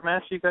favorite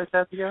match you guys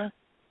have together?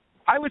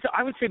 I would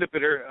say the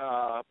Bitter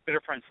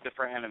Friends,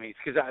 Differ Enemies,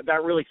 because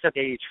that really set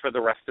the stage for the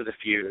rest of the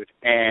feud,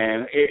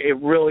 and it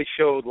really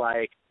showed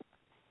that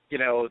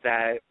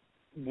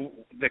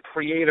the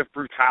creative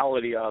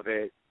brutality of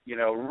it.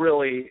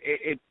 Really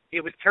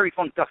it was Terry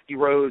Funk, Dusty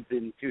Rhodes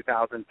in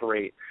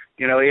 2003.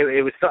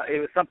 It was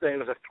something. It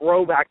was a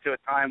throwback to a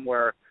time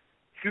where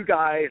two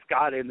guys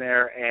got in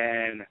there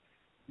and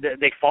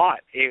they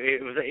fought.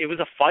 It was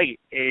a fight,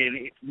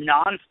 and it's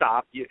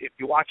nonstop. If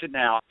you watch it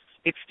now,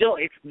 it's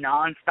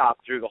nonstop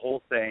through the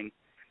whole thing.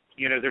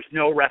 There's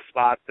no rest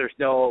spots.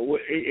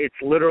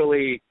 It's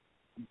literally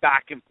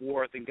back and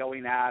forth and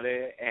going at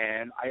it.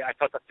 And I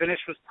thought the finish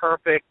was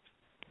perfect.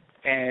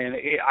 And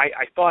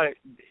I thought,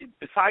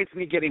 besides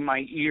me getting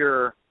my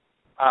ear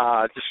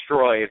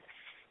destroyed,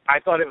 I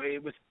thought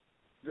it was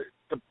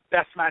the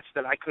best match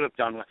that I could have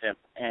done with him.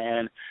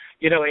 And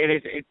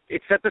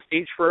it set the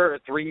stage for a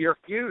 3-year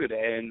feud.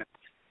 And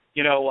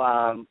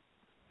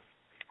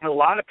a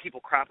lot of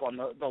people crap on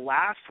the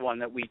last one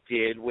that we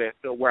did with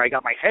where I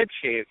got my head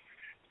shaved.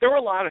 There were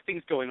a lot of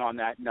things going on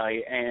that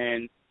night,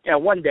 and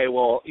one day, there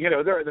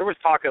was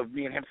talk of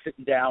me and him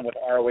sitting down with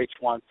ROH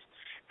once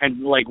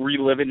and like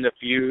reliving the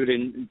feud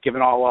and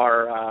giving all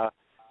our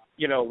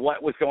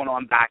what was going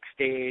on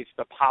backstage,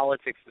 the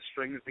politics, the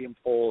strings being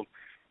pulled.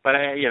 But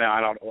I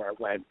don't know where it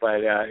went, but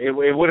it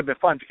would have been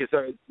fun because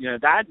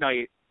that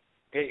night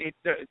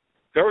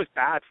there was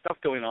bad stuff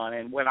going on,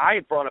 and when I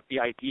had brought up the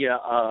idea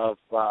of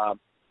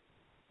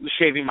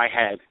shaving my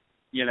head,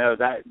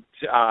 that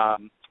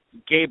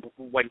Gabe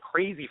went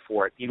crazy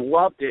for it. He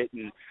loved it,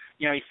 and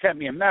he sent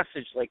me a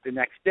message like the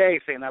next day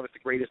saying that was the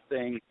greatest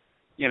thing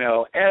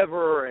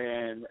ever,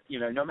 and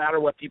no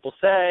matter what people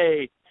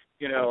say,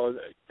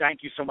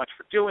 thank you so much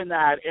for doing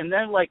that. And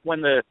then like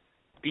when the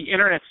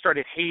internet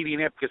started hating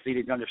it because they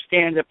didn't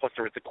understand it, plus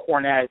there was the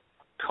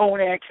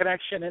Cornette-Conan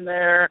connection in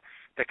there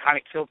that kind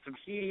of killed some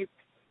heat.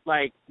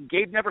 Like,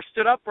 Gabe never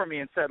stood up for me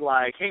and said,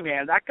 like, hey,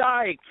 man, that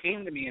guy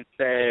came to me and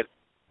said,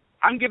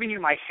 I'm giving you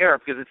my hair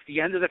because it's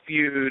the end of the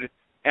feud,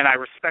 and I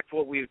respect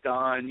what we've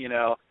done.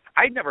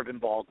 I'd never been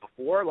bald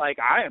before. Like,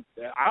 I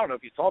don't know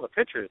if you saw the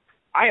pictures.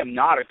 I am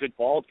not a good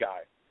bald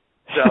guy.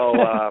 So,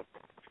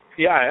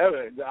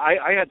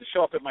 I had to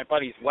show up at my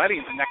buddy's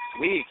wedding the next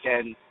week,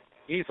 and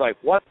he's like,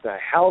 what the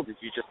hell did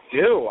you just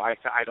do? I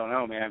don't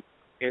know, man.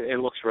 It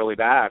looks really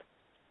bad.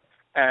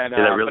 And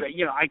really? But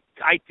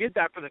I did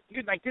that for the feud,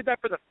 and I did that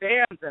for the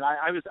fans, and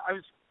I was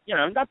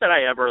not that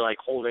I ever like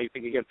hold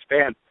anything against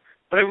fans,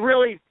 but I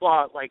really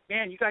thought like,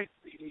 man, you guys,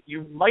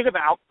 you might have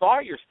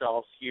outthought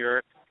yourselves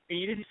here, and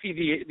you didn't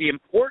see the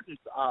importance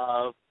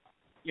of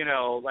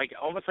like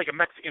almost like a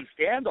Mexican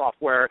standoff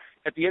where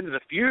at the end of the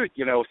feud,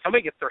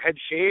 somebody gets their head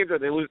shaved or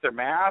they lose their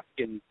mask,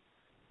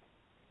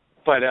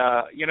 but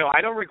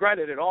I don't regret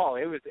it at all.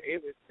 It was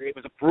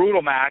a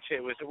brutal match.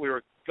 We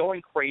were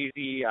going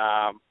crazy.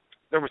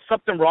 There was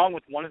something wrong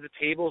with one of the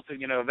tables,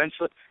 and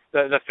eventually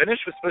the finish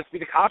was supposed to be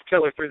the cop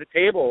killer through the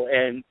table,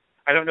 and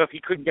I don't know if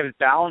he couldn't get his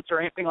balance or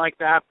anything like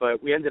that,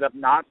 but we ended up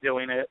not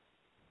doing it.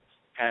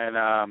 And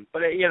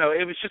but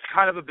it was just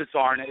kind of a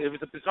bizarre night. It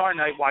was a bizarre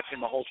night watching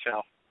the whole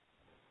show.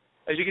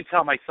 As you can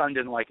tell, my son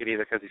didn't like it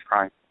either because he's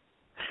crying.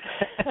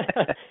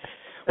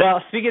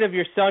 Well, speaking of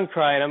your son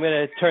crying, I'm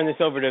going to turn this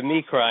over to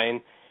me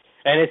crying.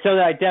 And it's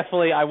something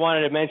I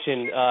wanted to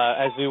mention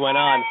as we went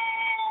on.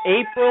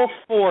 April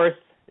 4th,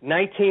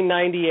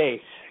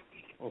 1998,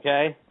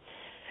 okay?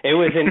 It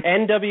was an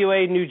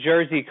NWA New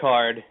Jersey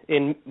card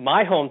in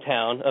my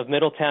hometown of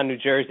Middletown, New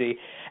Jersey,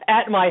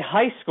 at my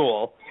high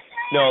school,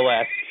 no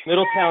less,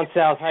 Middletown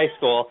South High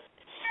School.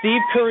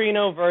 Steve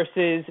Corino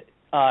versus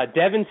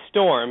Devin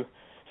Storm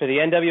for the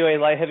NWA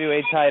Light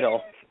Heavyweight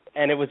title.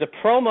 And it was a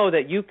promo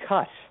that you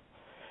cut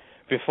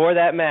before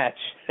that match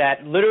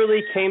that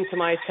literally came to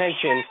my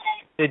attention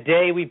the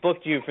day we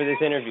booked you for this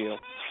interview.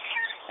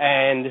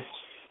 And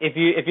if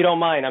you don't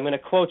mind, I'm going to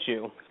quote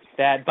you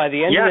that by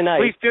the end of the night.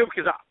 Yes, please do,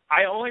 because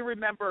I only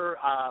remember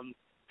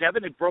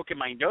Devin had broken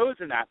my nose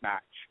in that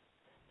match.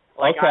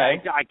 Like,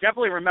 okay. I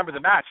definitely remember the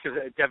match because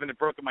Devin had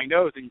broken my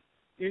nose, and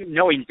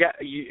knowing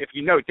if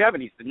you know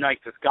Devin, he's the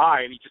nicest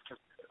guy, and he just,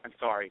 I'm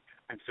sorry,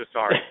 I'm so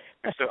sorry.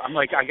 So I'm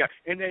like,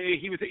 and then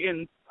he was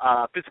in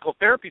physical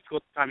therapy school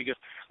at the time. He goes,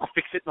 I'll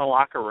fix it in the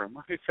locker room.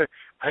 I said,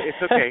 it's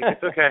okay,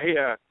 it's okay.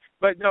 Yeah,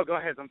 but no, go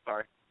ahead. I'm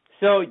sorry.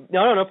 So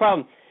no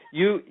problem.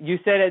 You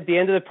said at the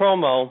end of the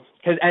promo,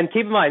 and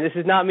keep in mind, this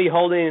is not me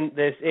holding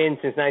this in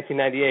since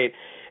 1998.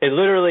 It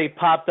literally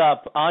popped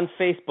up on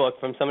Facebook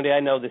from somebody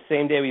I know the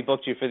same day we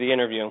booked you for the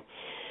interview,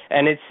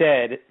 and it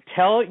said,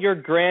 "Tell your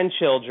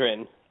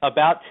grandchildren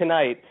about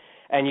tonight,"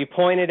 and you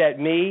pointed at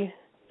me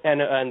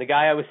and the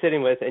guy I was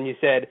sitting with, and you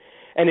said,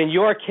 "And in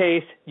your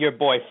case, your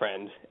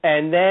boyfriend."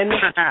 And then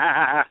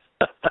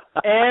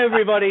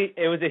everybody,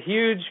 it was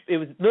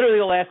literally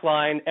the last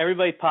line.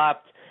 Everybody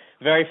popped.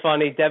 Very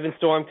funny. Devin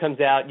Storm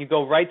comes out. You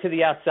go right to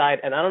the outside,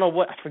 and I don't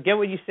know I forget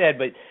what you said,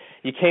 but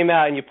you came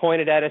out and you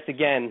pointed at us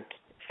again,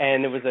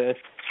 and there was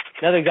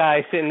another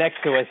guy sitting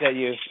next to us that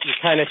you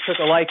kind of took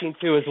a liking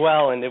to as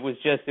well, and it was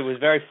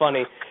very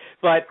funny.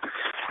 But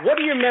what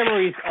are your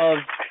memories of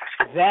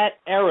that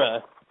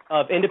era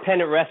of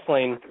independent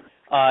wrestling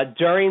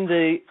during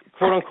the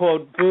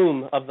quote-unquote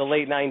boom of the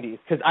late 90s?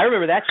 Because I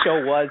remember that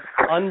show was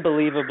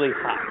unbelievably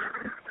hot.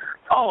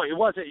 Oh, it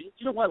was.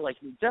 You know what? Like,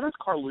 Dennis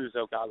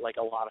Carluzzo got like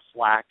a lot of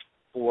flack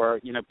for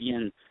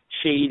being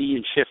shady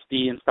and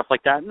shifty and stuff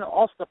like that, and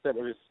all stuff that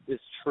is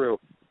true.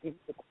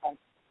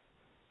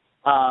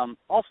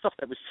 All stuff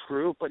that was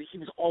true, but he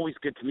was always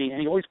good to me,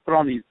 and he always put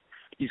on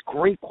these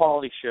great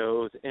quality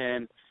shows,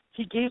 and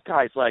he gave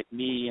guys like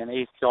me and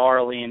Ace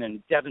Darling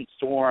and Devin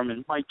Storm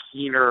and Mike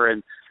Keener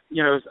and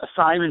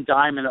Simon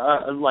Diamond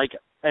like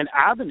an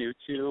avenue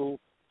to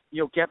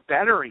get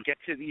better and get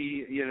to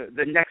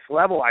the next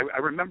level. I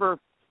remember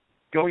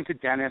going to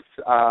Dennis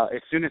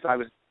as soon as I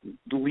was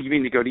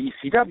leaving to go to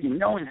ECW,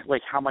 knowing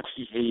like how much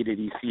he hated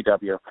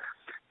ECW.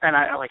 And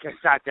I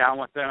sat down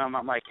with him.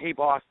 I'm like, "Hey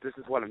boss, this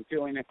is what I'm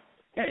doing."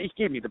 And he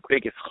gave me the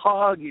biggest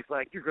hug. He's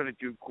like, "You're gonna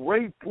do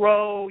great,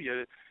 bro.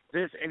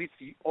 And it's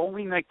the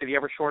only night that he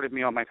ever shorted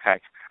me on my pay.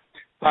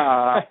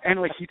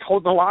 And like he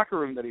told the locker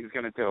room that he was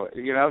going to do it,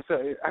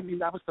 So I mean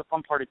that was the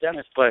fun part of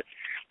Dennis. But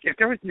if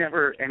there was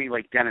never any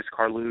like Dennis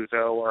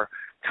Carluzzo or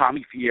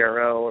Tommy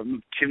Fierro or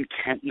Jim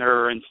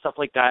Kentner and stuff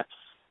like that,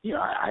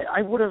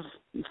 I would have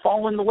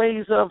fallen the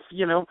ways of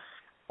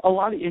a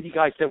lot of indie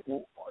guys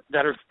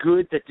that are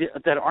good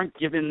that aren't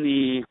given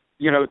the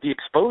the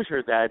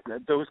exposure that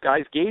those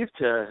guys gave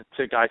to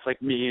guys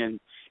like me and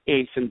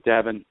Ace and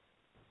Devin.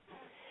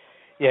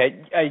 Yeah,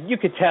 you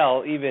could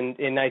tell even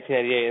in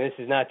 1998, and this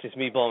is not just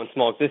me blowing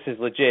smoke, this is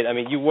legit. I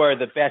mean, you were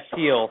the best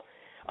heel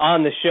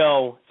on the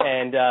show,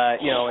 and,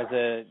 as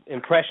an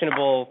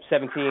impressionable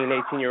 17,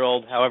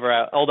 18-year-old,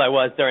 however old I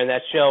was during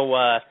that show,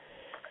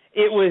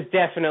 it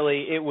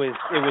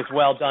was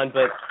well done.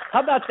 But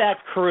how about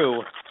that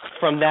crew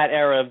from that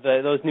era of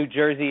those New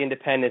Jersey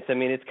independents? I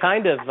mean, it's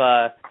kind of...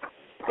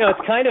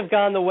 it's kind of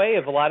gone the way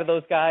of a lot of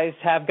those guys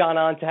have gone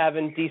on to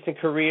having decent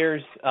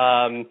careers.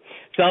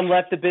 Some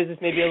left the business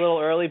maybe a little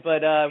early,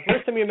 but what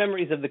are some of your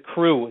memories of the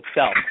crew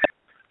itself?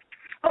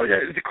 Oh, yeah,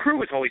 the crew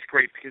was always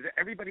great because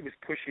everybody was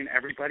pushing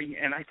everybody,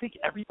 and I think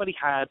everybody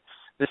had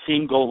the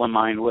same goal in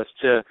mind was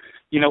to,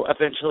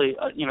 eventually,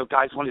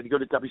 guys wanted to go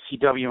to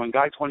WCW and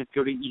guys wanted to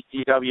go to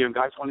ECW and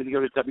guys wanted to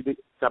go to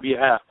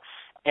WWF.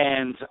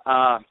 And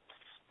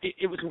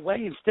it was a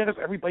way, instead of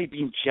everybody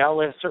being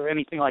jealous or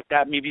anything like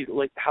that, maybe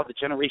like how the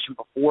generation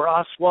before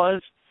us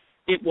was,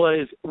 it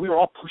was we were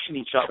all pushing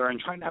each other and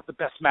trying to have the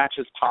best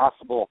matches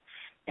possible.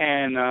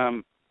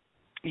 And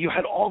you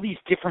had all these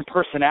different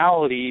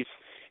personalities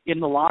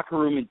in the locker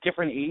room in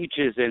different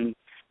ages, and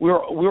we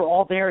were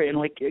all there, and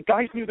like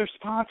guys knew their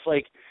spots.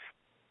 Like,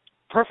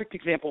 perfect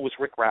example was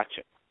Rick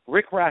Ratchet.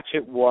 Rick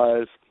Ratchet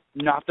was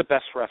not the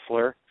best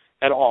wrestler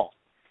at all.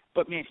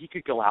 But, man, he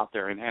could go out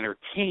there and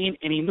entertain,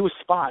 and he knew his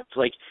spots.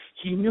 Like,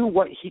 he knew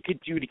what he could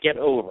do to get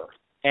over.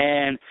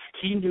 And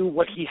he knew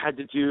what he had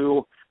to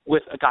do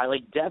with a guy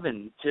like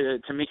Devin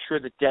to make sure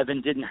that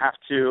Devin didn't have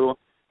to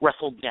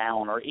wrestle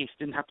down or Ace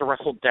didn't have to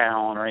wrestle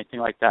down or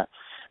anything like that.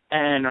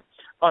 And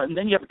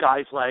then you have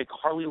guys like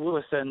Harley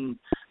Lewis and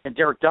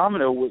Derek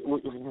Domino,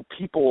 who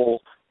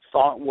people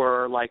thought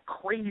were, like,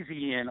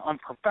 crazy and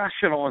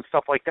unprofessional and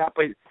stuff like that.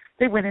 But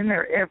they went in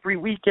there every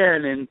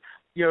weekend and,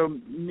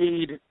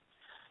 made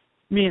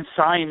me and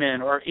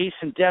Simon or Ace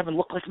and Devin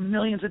look like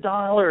millions of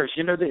dollars.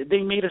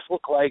 They made us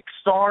look like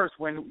stars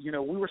when,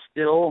 we were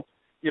still,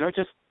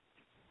 just,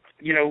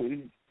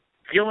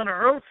 feeling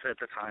our oaths at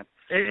the time.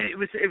 It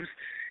was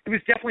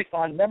definitely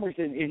fond memories.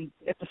 And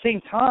at the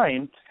same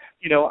time,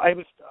 I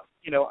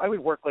would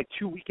work like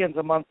 2 weekends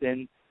a month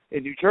in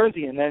New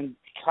Jersey, and then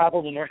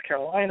travel to North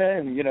Carolina,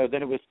 and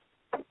then it was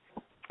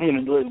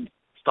the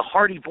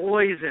Hardy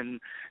Boys and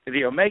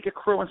the Omega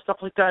Crew and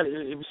stuff like that.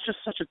 It was just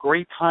such a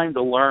great time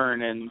to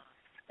learn, and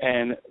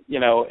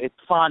it's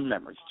fond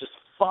memories, just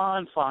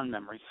fond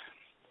memories.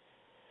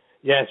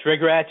 Yes,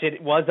 Rick Ratchet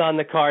was on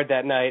the card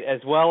that night,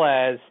 as well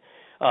as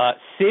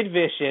Sid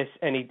Vicious,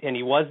 and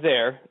he was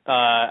there.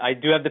 I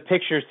do have the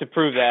pictures to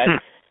prove that.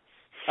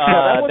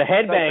 The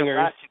Headbangers.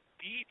 Ratchet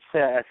beats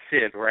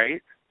Sid,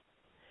 right?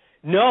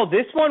 No,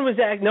 this one was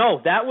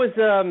that was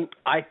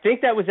I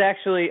think that was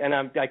actually, and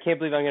I can't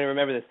believe I'm going to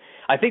remember this.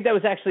 I think that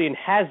was actually in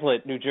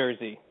Hazlet, New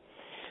Jersey.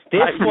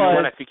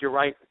 I think you're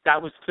right.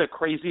 That was the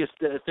craziest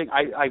thing.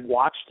 I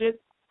watched it.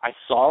 I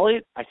saw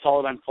it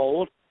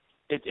unfold.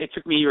 It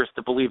took me years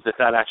to believe that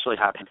actually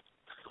happened.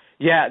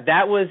 Yeah,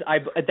 that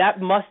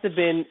must have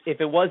been, if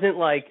it wasn't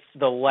like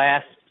the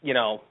last,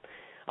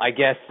 I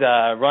guess,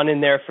 run in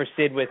there for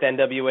Sid with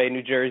NWA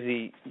New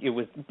Jersey, it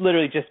was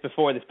literally just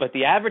before this. But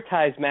the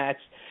advertised match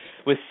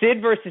was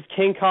Sid versus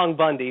King Kong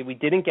Bundy. We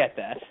didn't get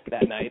that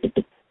night.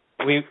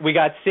 We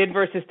got Sid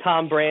versus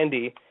Tom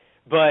Brandi.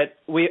 But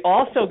we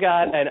also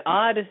got an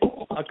odd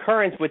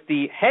occurrence with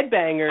the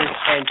Headbangers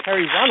and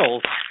Terry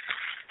Runnels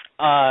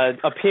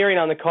appearing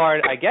on the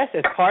card, I guess,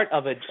 as part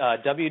of a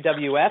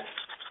WWF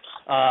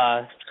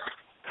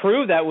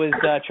crew that was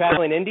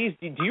traveling indies.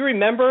 Do you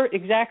remember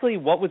exactly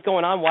what was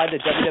going on, why the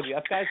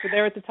WWF guys were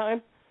there at the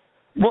time?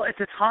 Well, at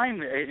the time,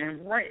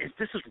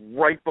 this is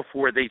right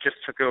before they just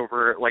took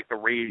over, like, the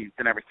ratings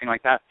and everything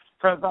like that.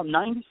 From about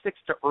 96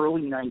 to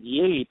early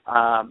 98,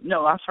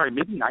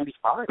 maybe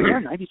 95. Yeah,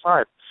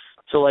 95.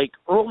 So, like,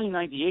 early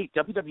 98,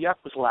 WWF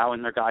was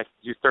allowing their guys to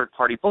do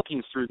third-party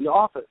bookings through the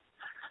office.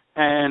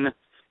 And,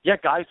 yeah,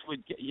 guys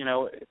would,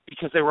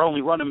 because they were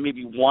only running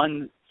maybe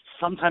one,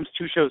 sometimes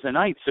two shows a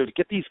night. So to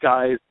get these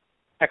guys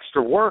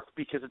extra work,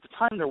 because at the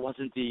time there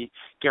wasn't the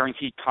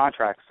guaranteed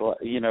contracts,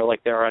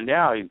 like there are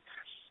now.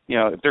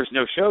 If there's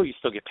no show, you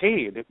still get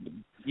paid.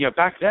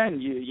 Back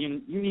then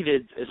you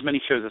needed as many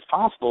shows as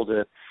possible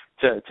to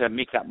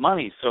make that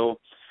money. So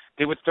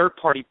they would third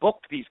party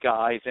book these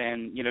guys,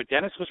 and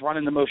Dennis was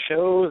running the most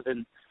shows,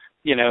 and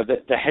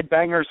the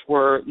Headbangers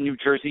were New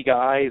Jersey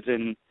guys,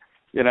 and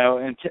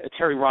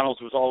Terry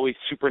Runnels was always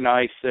super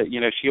nice.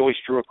 She always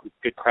drew a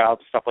good crowd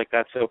and stuff like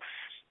that. So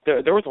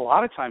there was a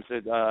lot of times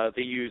that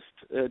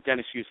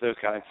Dennis used those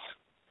guys.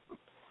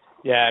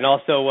 Yeah, and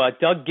also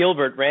Doug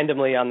Gilbert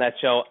randomly on that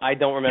show. I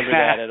don't remember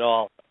that at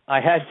all. I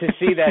had to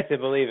see that to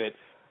believe it.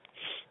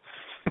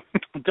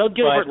 Doug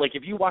Gilbert,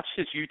 if you watch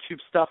his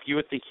YouTube stuff, you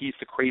would think he's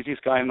the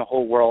craziest guy in the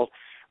whole world.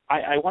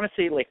 I want to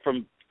say,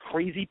 from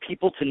crazy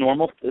people to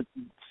normal,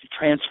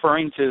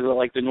 transferring to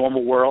the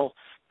normal world,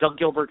 Doug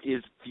Gilbert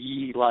is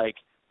the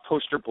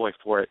poster boy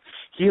for it.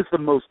 He is the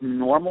most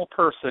normal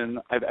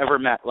person I've ever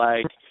met.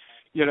 I've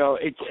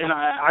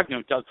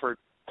known Doug for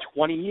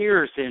 20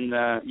 years, and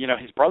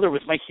his brother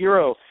was my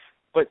hero.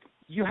 But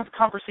you have a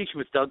conversation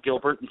with Doug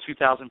Gilbert in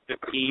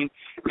 2015,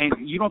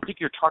 and you don't think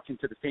you're talking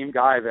to the same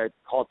guy that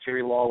called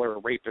Jerry Lawler a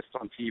rapist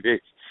on TV.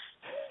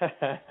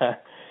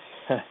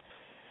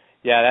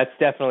 Yeah, that's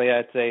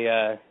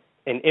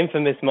an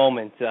infamous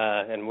moment,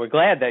 and we're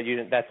glad that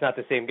that's not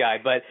the same guy.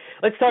 But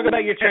let's talk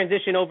about your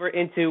transition over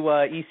into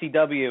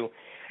ECW,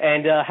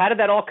 and how did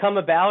that all come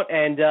about?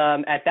 And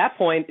at that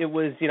point, it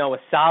was a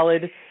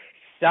solid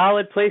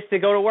place to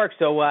go to work.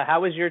 So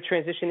how was your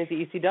transition into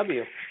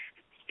ECW?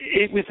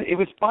 It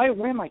was by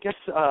whim, I guess.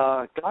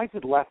 Guys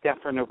had left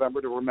after November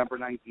to Remember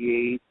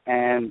 '98,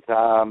 and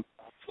Paul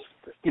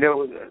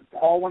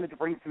wanted to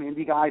bring some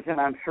indie guys in.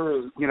 I'm sure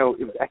it was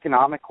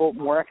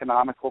more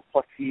economical.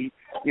 Plus he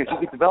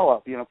could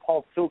develop.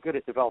 Paul's so good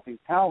at developing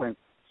talent,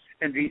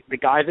 and the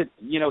guy that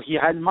he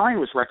had in mind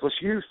was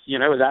Reckless Youth.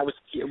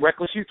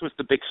 Reckless Youth was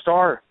the big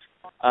star,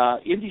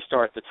 indie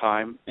star at the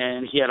time,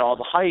 and he had all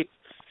the hype.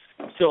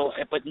 So,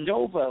 but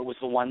Nova was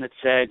the one that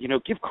said,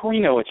 give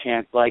Corino a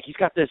chance. He's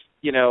got this,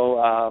 he's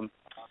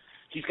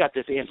got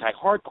this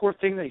anti-hardcore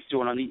thing that he's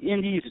doing on the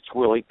indies. It's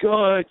really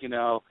good.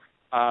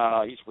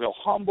 He's real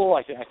humble.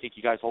 I think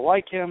you guys will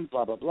like him.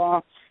 Blah blah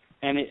blah,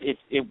 and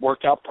it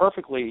worked out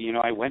perfectly.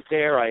 I went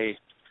there. I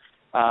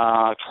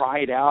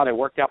tried out. I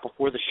worked out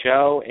before the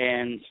show,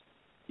 and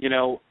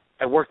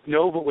I worked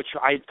Nova, which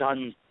I'd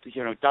done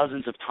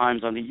dozens of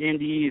times on the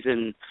indies,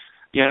 and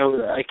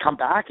I come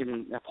back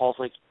and Paul's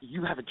like,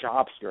 you have a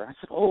job here. I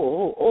said,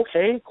 oh,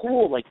 okay,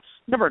 cool.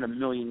 Never in a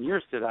million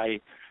years did I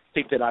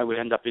think that I would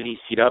end up in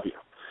ECW.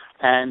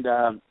 And,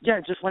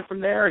 it just went from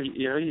there.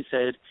 He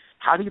said,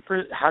 how do you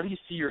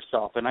see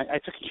yourself? And I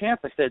took a chance.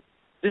 I said,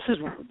 this is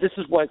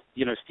what,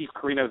 Steve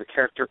Corino, the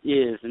character,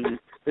 is, and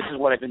this is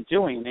what I've been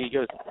doing. And he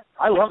goes,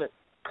 I love it.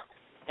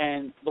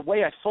 And the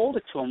way I sold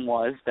it to him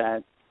was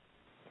that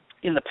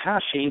in the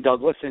past, Shane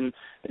Douglas and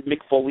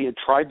Mick Foley had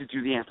tried to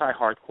do the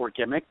anti-hardcore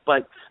gimmick,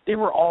 but they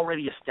were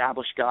already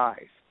established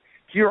guys.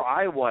 here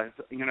I was,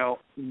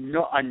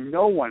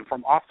 no one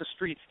from off the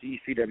streets to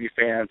ECW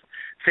fans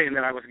saying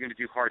that I wasn't going to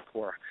do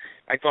hardcore.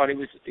 I thought it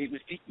was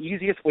the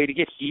easiest way to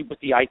get heat, with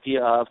the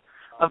idea of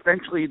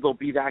eventually there'll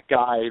be that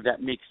guy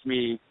that makes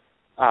me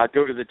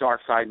go to the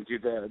dark side and do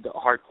the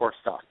hardcore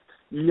stuff.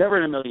 Never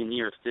in a million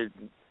years did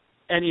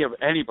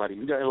anybody.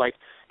 Like,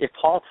 if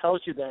Paul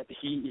tells you that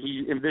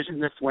he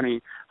envisioned this when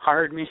he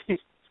hired me, it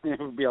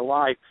would be a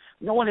lie.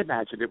 No one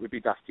imagined it would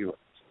be Dusty Rhodes.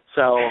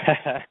 So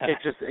it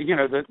just,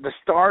 the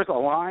stars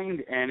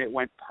aligned and it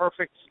went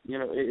perfect.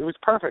 It was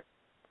perfect.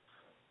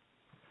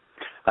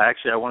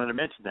 Actually, I wanted to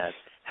mention that.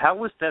 How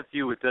was that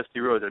view with Dusty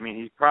Rhodes? I mean,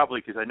 he's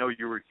probably, because I know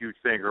you were a huge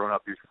fan growing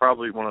up, he was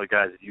probably one of the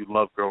guys that you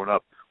loved growing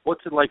up.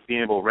 What's it like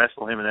being able to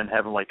wrestle him and then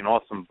having like an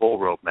awesome bull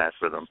rope match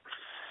with him?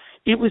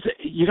 It was,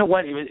 it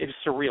was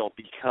surreal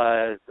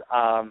because,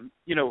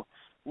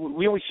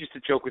 we always used to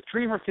joke with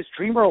Dreamer, because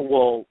Dreamer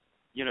will,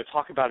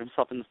 talk about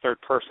himself in the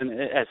third person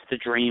as the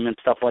Dream and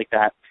stuff like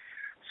that.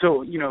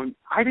 So,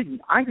 I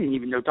didn't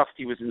even know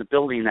Dusty was in the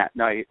building that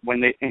night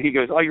and he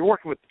goes, "Oh, you're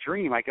working with the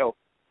Dream." I go,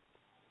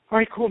 "All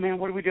right, cool, man.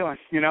 What are we doing?"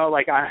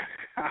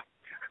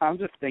 I'm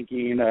just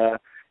thinking, I'm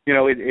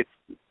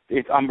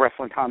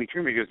wrestling Tommy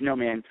Dreamer. He goes, "No,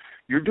 man,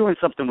 you're doing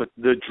something with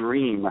the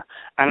Dream."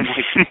 And I'm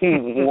like,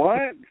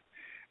 "What?"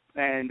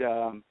 And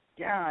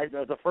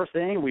the first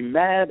thing we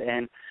met,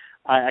 and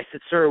I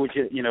said, "Sir, would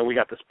you, we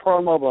got this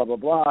promo, blah blah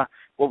blah.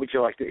 What would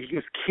you like to?" He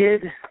goes,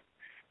 "Kid,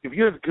 if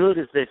you're as good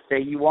as they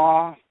say you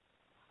are,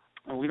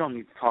 we don't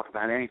need to talk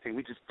about anything.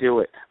 We just do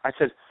it." I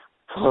said,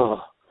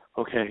 "Oh,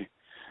 okay."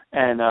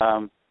 And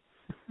the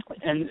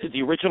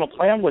original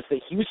plan was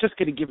that he was just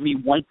going to give me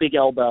one big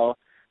elbow.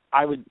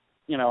 I would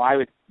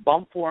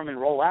bump for him and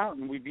roll out,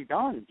 and we'd be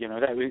done.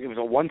 That it was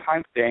a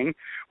one-time thing.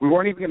 We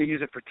weren't even going to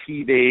use it for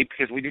TV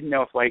because we didn't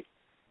know if,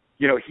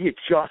 he had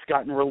just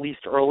gotten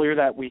released earlier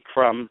that week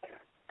from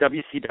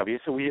WCW,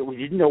 so we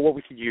didn't know what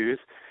we could use.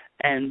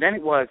 And then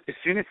it was, as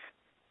soon as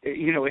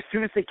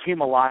they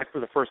came alive for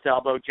the first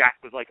elbow, Jack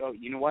was like, "Oh,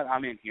 you know what?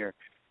 I'm in here."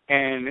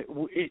 And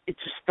it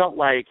just felt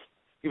like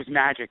it was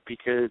magic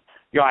because,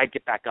 I'd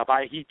get back up,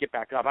 he'd get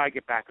back up, I'd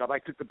get back up. I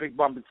took the big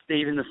bump and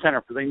stayed in the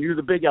center because I knew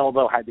the big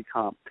elbow had to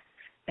come.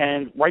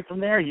 And right from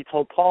there, he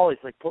told Paul,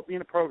 he's like, "Put me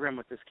in a program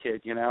with this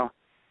kid,"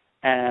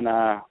 And,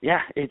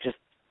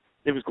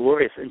 it was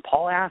glorious. And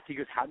Paul asked, he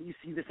goes, "How do you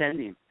see this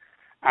ending?"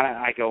 And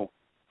I go,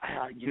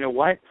 "You know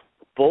what?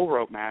 Bull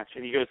rope match."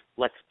 And he goes,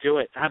 "Let's do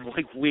it." I'm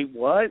like, "Wait,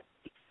 what?"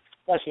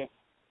 Bless you.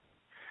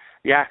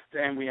 Yeah,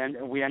 and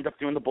we end up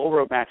doing the bull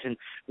rope match. And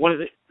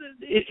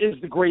it is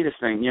the greatest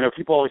thing.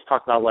 People always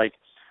talk about, like,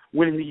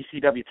 winning the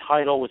ECW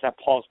title, was that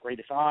Paul's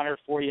greatest honor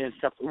for you and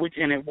stuff,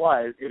 and it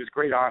was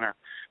great honor.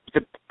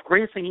 But the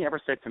greatest thing he ever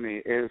said to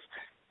me is,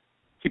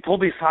 he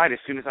pulled me aside as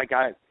soon as I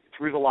got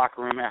through the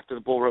locker room after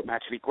the bull rope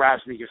match, and he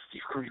grabs me and he goes,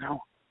 "Steve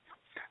Corino,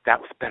 that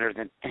was better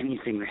than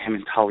anything that him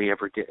and Tully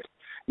ever did."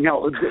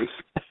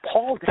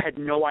 Paul had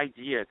no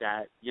idea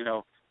that,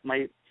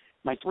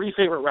 my three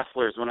favorite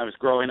wrestlers when I was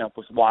growing up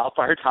was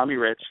Wildfire Tommy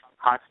Rich,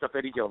 Hot Stuff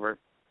Eddie Gilbert,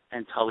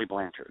 and Tully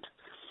Blanchard.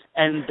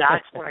 And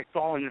that's what I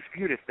saw in this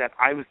feud, is that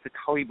I was the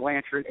Tully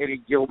Blanchard,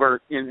 Eddie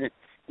Gilbert,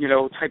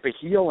 type of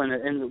heel.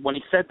 And when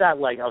he said that, I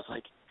was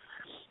like,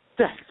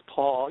 "Thanks,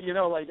 Paul."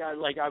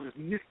 I was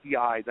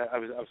misty-eyed. I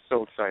was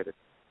so excited.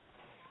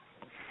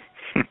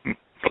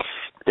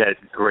 Yeah,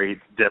 it's great.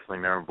 Definitely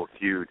memorable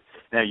feud.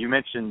 Now, you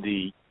mentioned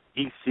the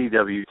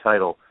ECW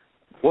title.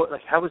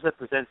 How was that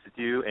presented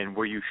to you, and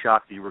were you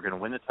shocked that you were going to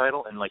win the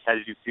title? And, how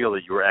did you feel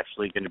that you were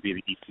actually going to be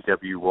the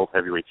ECW World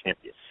Heavyweight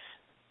Champion?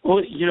 Well,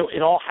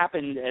 it all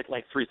happened at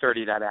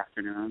 3:30 that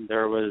afternoon.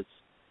 There was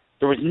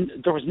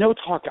no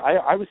talk.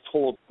 I was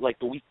told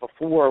the week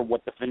before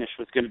what the finish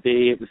was going to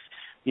be. It was,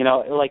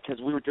 because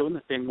we were doing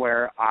the thing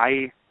where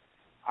I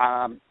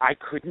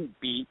couldn't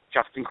beat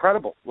Just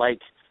Incredible. I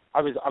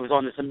was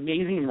on this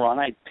amazing run.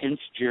 I'd pinned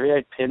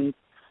Jerry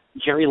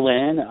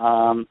Lynn.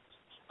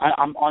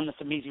 I'm on this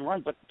amazing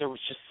run, but there was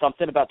just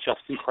something about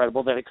Just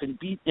Incredible that I couldn't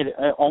beat. It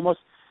almost,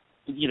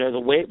 the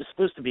way it was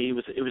supposed to be,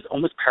 it was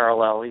almost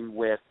paralleling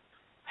with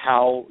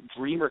how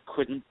Dreamer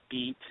couldn't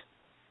beat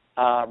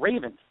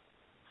Raven,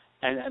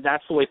 and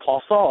that's the way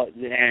Paul saw it.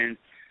 And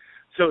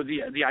so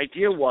the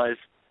idea was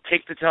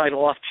take the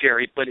title off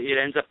Jerry, but it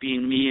ends up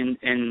being me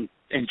and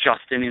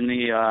Justin in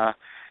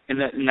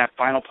that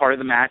final part of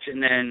the match,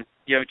 and then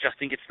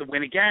Justin gets the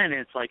win again, and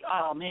it's like,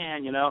 oh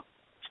man,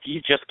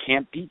 Steve just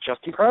can't beat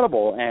Just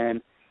Incredible.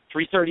 And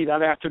 3:30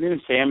 that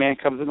afternoon, Sandman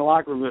comes in the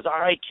locker room and goes, "All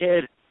right,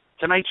 kid,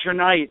 tonight's your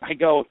night." I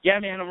go, "Yeah,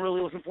 man, I'm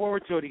really looking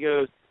forward to it." He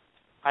goes,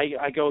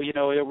 I go,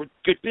 we're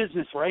good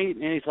business, right?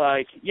 And he's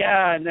like,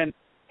 "Yeah." And then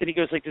he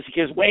goes like this.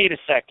 He goes, "Wait a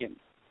second.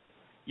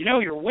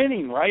 You're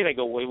winning, right?" I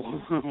go, "Wait,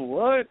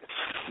 what?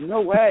 No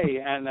way."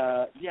 And,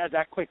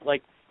 that quick,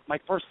 my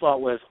first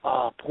thought was,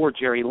 oh, poor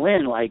Jerry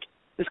Lynn.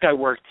 This guy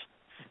worked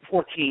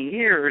 14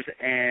 years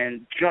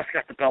and just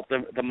got the belt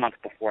the month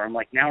before. I'm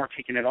like, now we're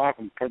taking it off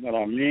and putting it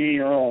on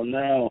me. Oh,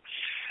 no.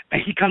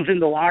 And he comes in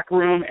the locker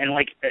room, and,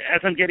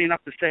 as I'm getting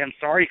up to say I'm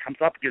sorry, he comes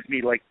up and gives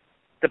me,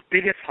 the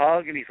biggest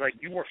hug, and he's like,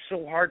 "You worked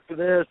so hard for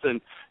this,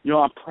 and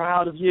I'm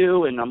proud of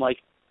you." And I'm like,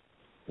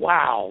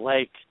 "Wow,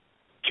 like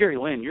Jerry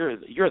Lynn,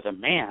 you're the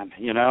man,"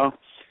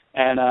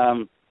 And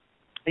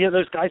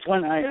those guys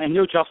went. I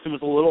know Justin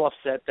was a little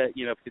upset that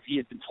because he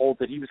had been told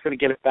that he was going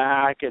to get it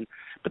back,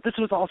 but this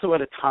was also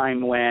at a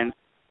time when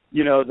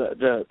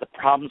the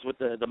problems with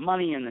the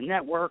money and the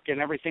network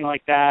and everything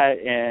like that,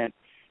 and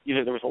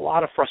there was a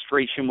lot of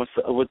frustration with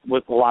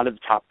a lot of the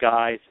top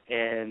guys,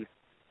 and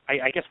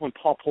I guess when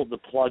Paul pulled the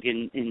plug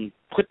and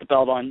put the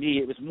belt on me,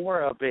 it was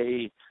more of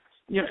a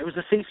it was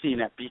a safety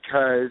net,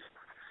 because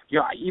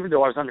even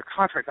though I was under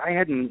contract, I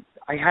hadn't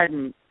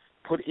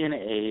put in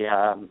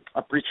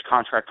a breach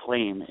contract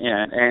claim,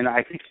 and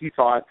I think he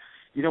thought,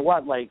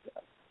 what, like,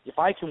 if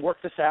I can work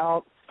this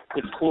out,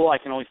 it's cool. I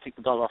can always take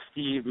the belt off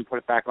Steve and put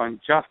it back on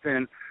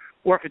Justin,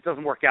 or if it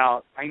doesn't work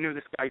out, I know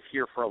this guy's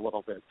here for a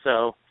little bit.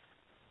 So,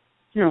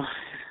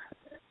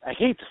 I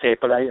hate to say it,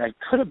 but I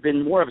could have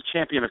been more of a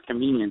champion of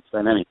convenience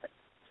than anything.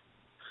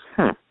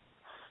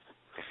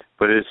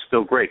 But it's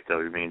still great, though.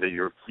 I mean, that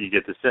you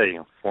get to say,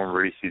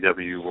 former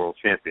ECW world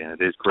champion.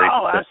 It is great.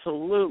 Oh,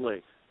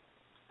 absolutely.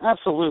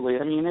 Absolutely.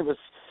 I mean, it was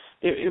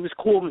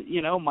cool. My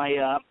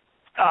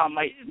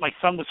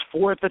son was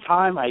 4 at the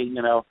time. I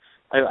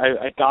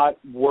got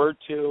word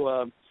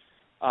to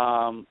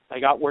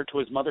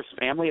his mother's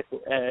family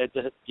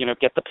to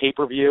get the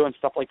pay-per-view and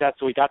stuff like that.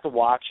 So we got to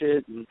watch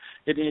it, and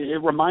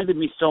it reminded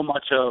me so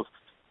much of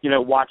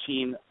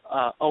watching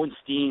Owen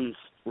Steen's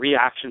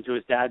reaction to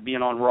his dad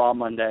being on Raw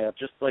Monday, of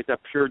just like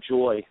that pure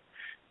joy.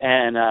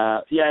 And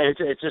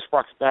it just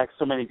brought back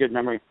so many good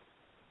memories.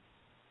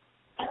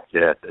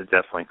 Yeah,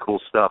 definitely cool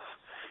stuff.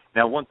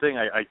 Now, one thing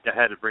I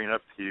had to bring it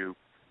up to you,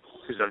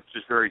 because I'm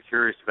just very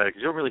curious about it,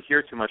 because you don't really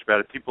hear too much about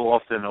it. People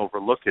often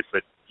overlook it,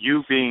 but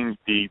you being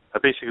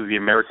basically the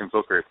American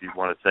booker, if you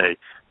want to say,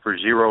 for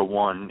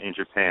 0-1 in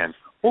Japan,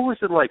 what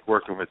was it like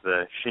working with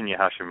Shinya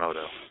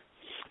Hashimoto?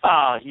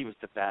 He was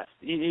the best.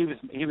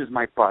 He was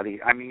my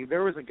buddy. I mean,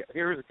 there was a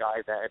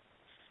guy that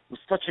was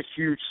such a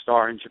huge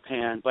star in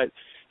Japan, but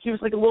he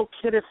was like a little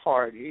kid at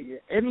heart.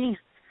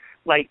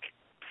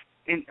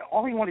 And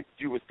all he wanted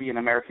to do was be an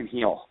American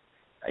heel.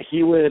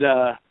 He would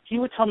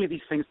tell me these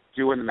things to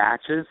do in the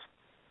matches,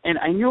 and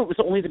I knew it was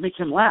only to make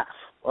him laugh,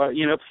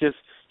 because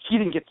he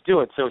didn't get to do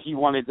it, so he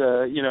wanted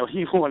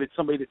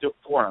somebody to do it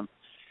for him.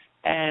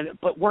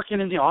 But working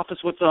in the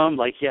office with him,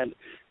 like he had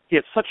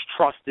such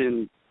trust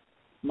in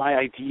my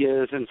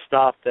ideas and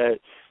stuff that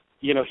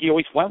he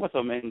always went with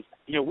them, and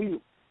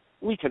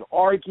we could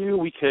argue,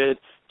 we could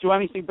do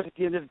anything, but at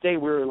the end of the day,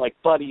 we were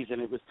like buddies,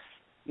 and it was.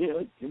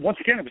 Once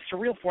again, it was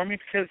surreal for me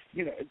because,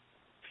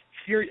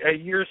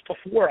 years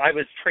before I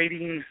was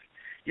trading,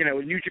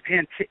 New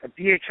Japan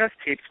VHS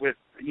tapes with,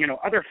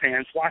 other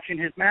fans watching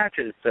his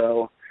matches.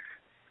 So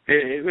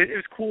it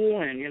was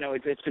cool, and,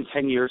 it's been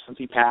 10 years since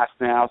he passed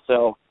now.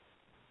 So,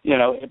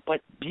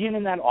 but being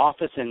in that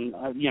office and,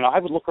 I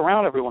would look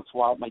around every once in a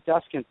while at my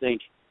desk and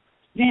think,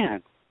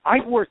 man,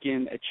 I work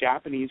in a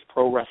Japanese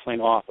pro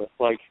wrestling office.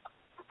 Like,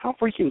 how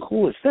freaking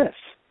cool is this?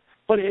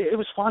 But it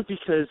was fun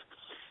because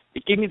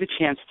it gave me the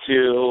chance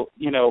to,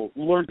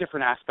 learn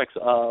different aspects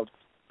of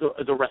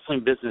the wrestling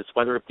business,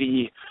 whether it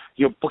be,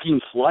 booking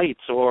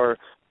flights or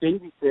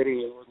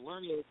babysitting or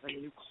learning a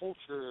new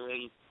culture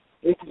and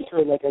making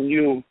sure like I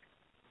knew,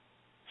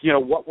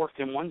 what worked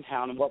in one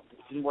town and what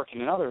didn't work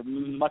in another,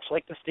 much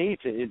like the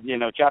States.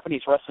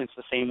 Japanese wrestling's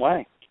the same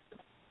way.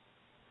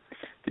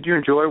 Did you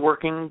enjoy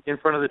working in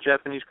front of the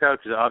Japanese crowd?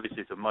 Because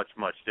obviously it's a much,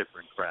 much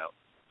different crowd.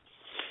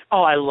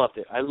 Oh, I loved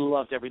it. I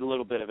loved every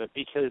little bit of it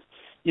because,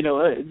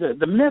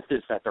 the myth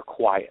is that they're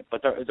quiet,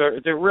 but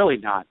they're really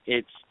not.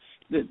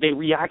 They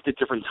react at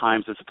different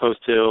times as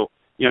opposed to,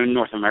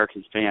 North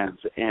American fans,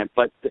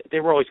 but they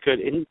were always good.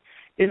 And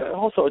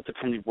it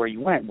depended where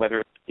you went,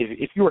 whether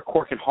if you were at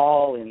Cork and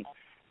Hall in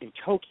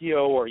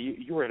Tokyo or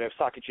you were at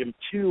Osaka Gym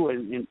 2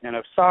 in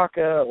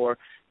Osaka or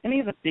any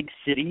of the big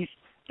cities,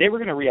 they were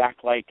going to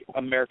react like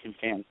American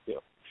fans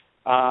do.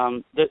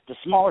 The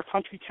smaller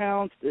country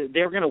towns,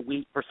 they're going to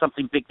wait for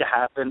something big to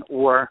happen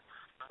or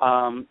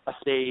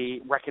stay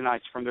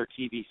recognized from their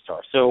TV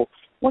star. So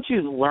once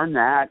you learn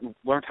that and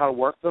learn how to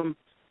work them,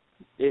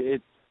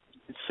 it's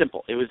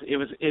simple. It was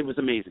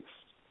amazing.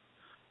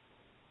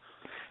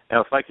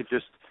 Now, if I could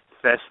just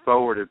fast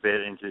forward a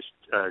bit and just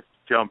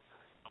jump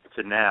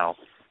to now.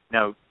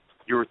 Now,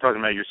 you were talking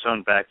about your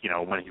son back,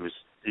 when he was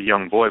a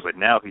young boy, but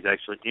now he's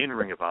actually in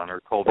Ring of Honor,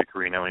 Colby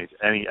Corino,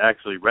 and he's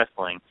actually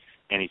wrestling.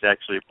 And he's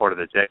actually a part of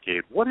the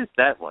decade. What is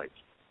that like?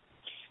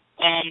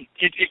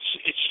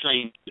 It's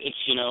strange. It's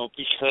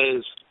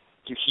because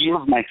he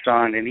is my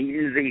son and he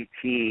is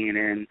 18,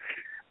 and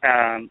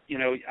I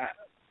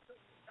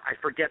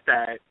forget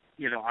that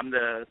I'm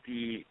the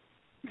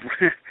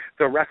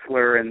the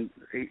wrestler, and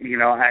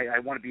I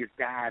want to be his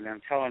dad, and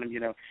I'm telling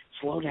him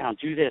slow down,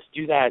 do this,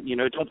 do that,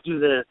 don't do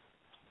this,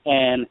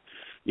 and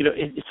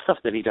it's stuff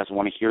that he doesn't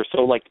want to hear.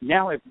 So like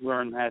now I've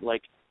learned that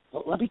like,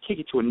 let me take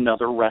it to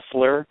another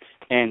wrestler,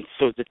 and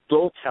so that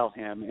they'll tell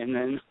him, and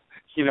then,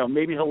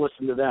 maybe he'll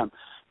listen to them.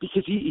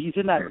 Because he's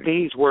in that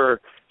phase where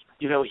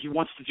you know, he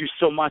wants to do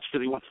so much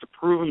because he wants to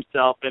prove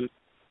himself, and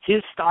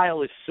his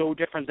style is so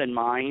different than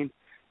mine.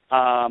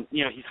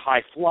 You know, he's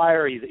high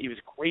flyer. He was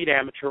a great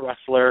amateur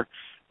wrestler.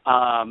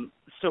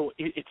 So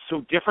it's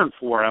so different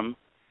for him,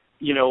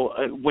 you know,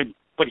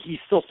 but he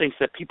still thinks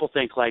that people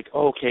think like,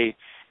 oh, okay,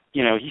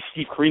 you know, he's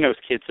Steve Corino's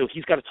kid, so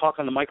he's got to talk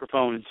on the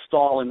microphone and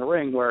stall in the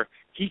ring where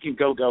he can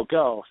go.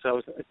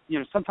 So, you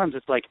know, sometimes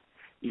it's like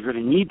you're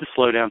going to need to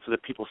slow down so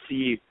that people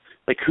see,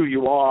 like, who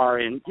you are.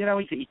 And, you know,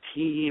 he's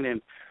 18,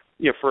 and,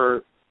 you know,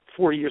 for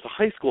 4 years of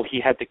high school, he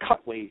had to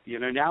cut weight. You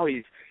know, now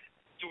he's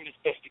doing his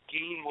best to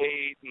gain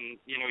weight, and,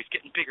 you know, he's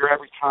getting bigger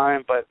every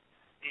time, but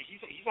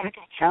he's a heck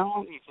of a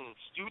talent. He's a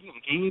student of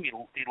the game. He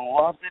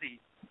loves it.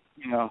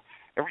 You know,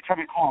 every time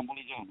I call him, what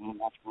are you doing? I'm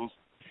watching Bruce.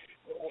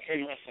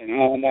 Okay, listen,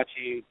 I'm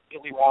watching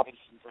Billy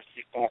Robinson versus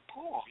Dick Black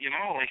Pool. You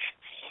know, like,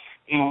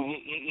 you know,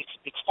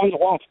 it's fun to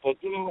watch, but,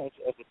 you know,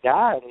 as a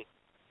dad,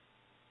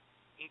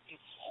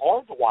 it's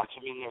hard to watch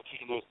them in there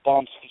taking those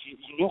bumps because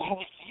you know how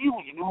they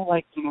feel. You know,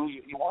 like, you know,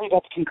 you worry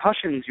about the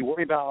concussions. You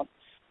worry about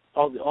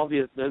all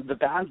the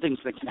bad things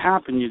that can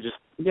happen. You just,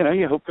 you know,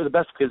 you hope for the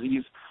best because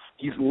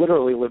he's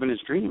literally living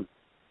his dream.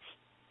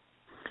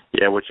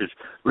 Yeah, which is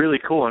really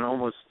cool and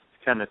almost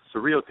kind of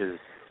surreal because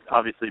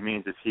obviously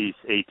means if he's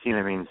 18,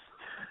 it means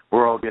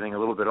we're all getting a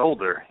little bit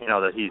older, you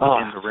know, that he's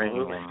in the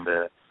ring.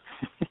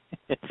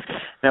 And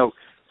now,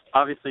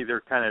 obviously,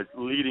 they're kind of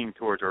leading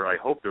towards, or I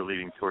hope they're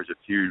leading towards a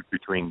feud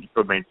between,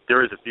 I mean,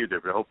 there is a feud there,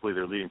 but hopefully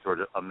they're leading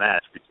towards a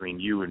match between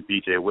you and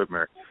BJ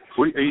Whitmer.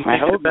 Are you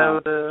thinking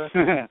about,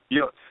 are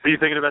you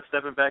thinking about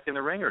stepping back in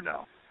the ring or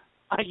no?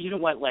 You know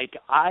what, like,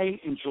 I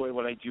enjoy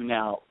what I do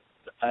now,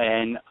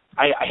 and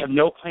I have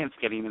no plans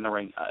getting in the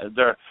ring.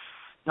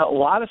 Now, a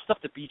lot of stuff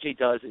that BJ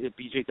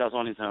does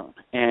on his own.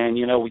 And,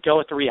 you know, we go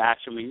with the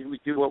reaction. We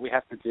do what we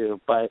have to do.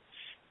 But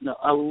you know,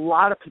 a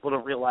lot of people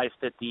don't realize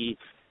that the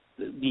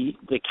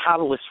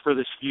catalyst for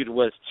this feud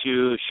was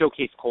to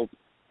showcase Colby.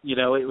 You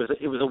know, it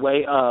was a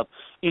way of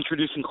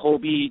introducing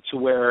Colby to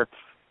where,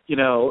 you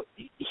know,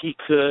 he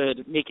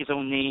could make his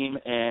own name,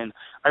 and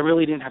I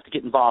really didn't have to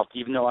get involved,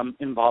 even though I'm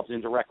involved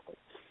indirectly.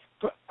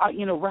 But,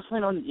 you know,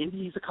 wrestling on the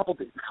indies a couple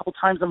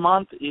times a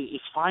month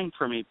is fine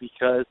for me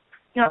because,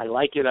 you know, I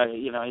like it. I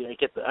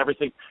get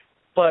everything.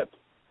 But,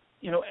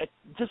 you know, at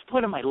this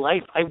point in my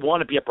life, I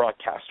want to be a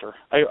broadcaster.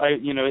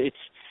 You know,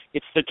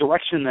 it's the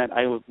direction that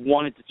I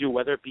wanted to do,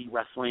 whether it be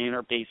wrestling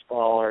or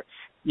baseball or,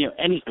 you know,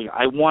 anything.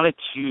 I wanted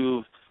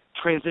to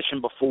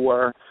transition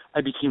before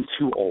I became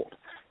too old.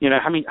 You know,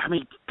 how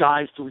many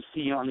guys do we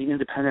see on the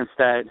independents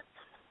that,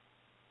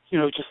 you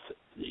know, just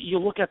you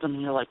look at them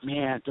and you're like,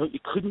 man,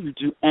 couldn't you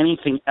do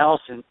anything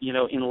else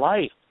in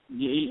life?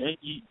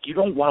 You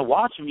don't want to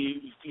watch them. You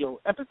feel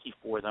empathy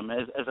for them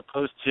as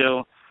opposed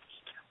to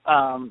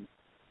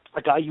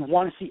a guy you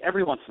want to see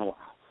every once in a while.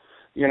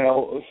 You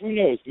know, who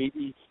knows?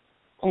 Maybe,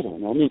 I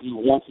don't know, maybe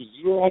once a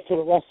year I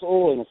could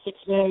wrestle in a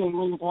 6-man in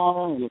Ring of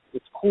Honor, and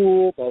it's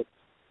cool, but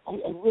I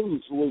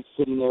really enjoy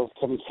sitting there with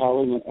Kevin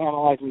Kelly and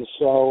analyzing the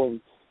show and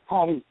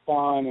having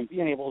fun and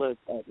being able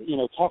to, you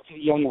know, talk to the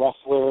young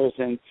wrestlers.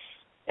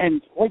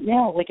 And right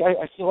now, like,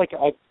 I feel like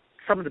I'm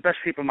some of the best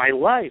shape of my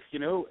life, you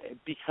know,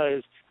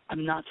 because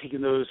I'm not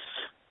taking those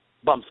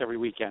bumps every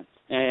weekend.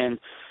 And,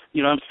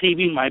 you know, I'm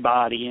saving my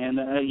body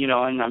and, you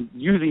know, and I'm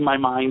using my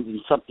mind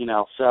in something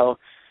else. So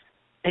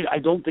I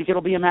don't think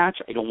it'll be a match.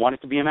 I don't want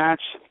it to be a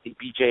match. I think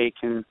BJ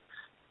can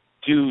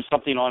do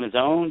something on his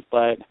own,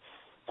 but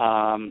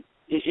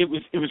it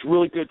was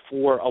really good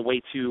for a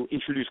way to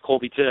introduce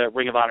Colby to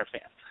Ring of Honor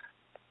fans.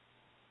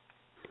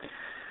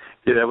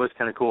 Yeah, that was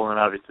kind of cool, and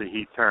obviously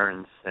he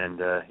turns, and,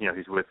 you know,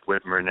 he's with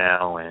Whitmer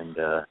now, and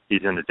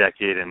he's in the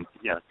decade, and,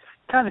 you know,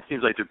 kind of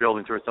seems like they're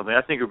building towards something.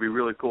 I think it would be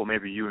really cool.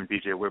 Maybe you and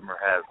BJ Whitmer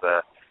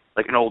have,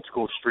 like, an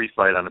old-school street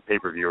fight on a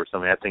pay-per-view or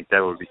something. I think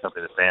that would be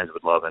something that fans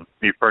would love, and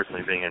me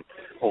personally being an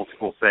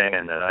old-school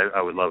fan,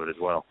 I would love it as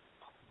well.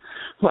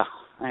 Well,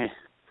 I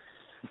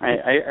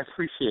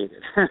appreciate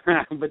it,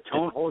 but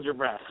don't hold your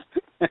breath.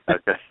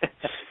 Okay.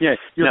 Yeah,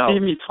 you'll see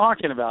me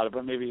talking about it,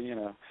 but maybe, you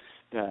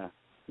know,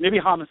 maybe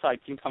Homicide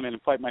can come in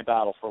and fight my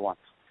battle for once.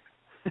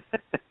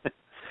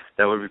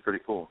 That would be pretty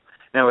cool.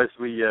 Now, as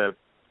we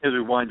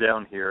wind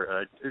down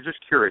here, I'm just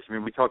curious. I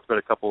mean, we talked about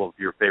a couple of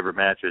your favorite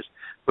matches,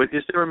 but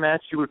is there a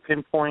match you would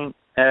pinpoint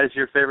as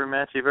your favorite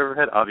match you've ever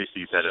had?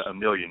 Obviously, you've had a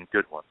million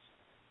good ones.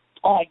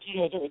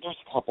 You know, there's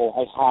a couple.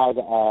 I had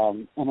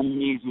an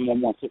amazing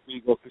one once at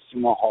Regal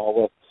Casino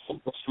Hall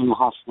with Shima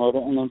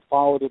Hashimoto, and then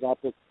followed it up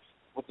with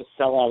the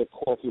sellout at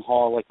Corky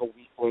Hall like a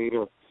week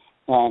later.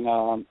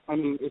 And, I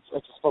mean, I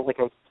just felt like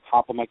I was at the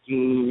top of my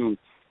game. And,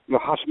 you know,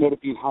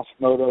 Hashimoto being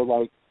Hashimoto,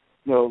 like,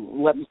 you know,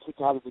 let me kick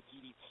out of the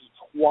DDT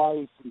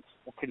twice, and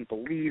people couldn't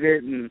believe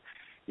it. And,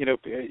 you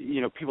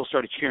know, people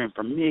started cheering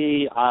for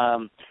me.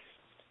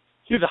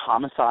 You know, the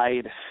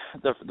Homicide,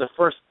 the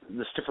first,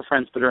 the Stiffer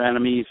Friends, Bitter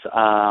Enemies,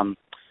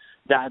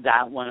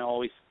 that one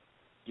always,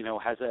 you know,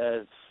 has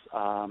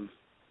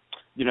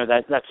you know,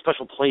 that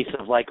special place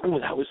of like, oh,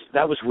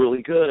 that was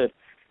really good.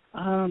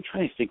 I'm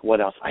trying to think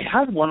what else. I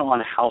had one on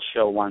a house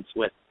show once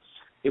with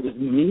it was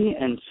me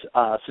and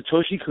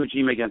Satoshi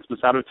Kojima against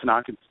Masato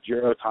Tanaka and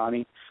Tajiro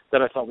Otani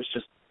that I thought was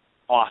just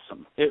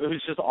awesome. It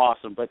was just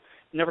awesome, but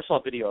never saw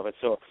a video of it,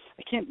 so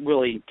I can't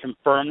really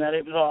confirm that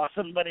it was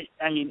awesome, but it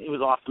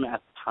was awesome at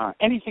the time.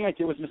 Anything I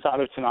did with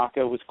Masato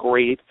Tanaka was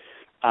great.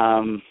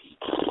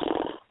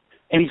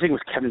 Anything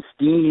with Kevin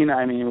Steen,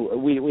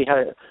 we had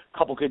a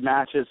couple good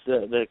matches.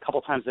 The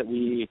couple times that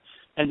we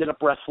ended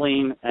up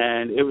wrestling,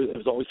 and it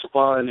was always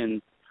fun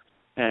and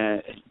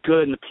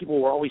good, and the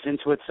people were always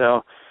into it.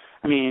 So,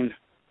 I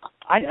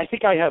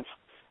think I have,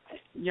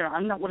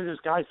 I'm not one of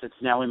those guys that's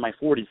now in my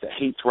 40s that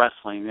hates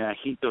wrestling. I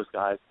hate those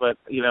guys, but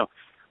I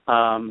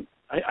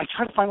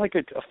try to find like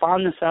a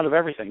fondness out of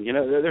everything.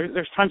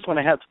 There's times when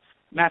I have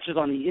matches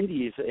on the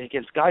indies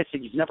against guys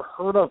that you've never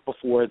heard of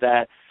before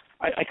that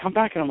I come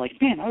back and I'm like,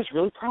 man, I was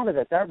really proud of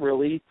that. That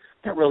really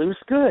was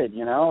good,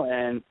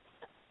 and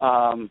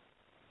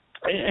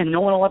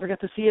no one will ever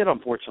get to see it,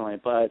 unfortunately.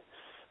 But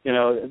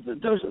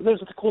those are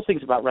the cool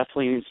things about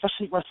wrestling,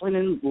 especially wrestling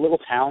in little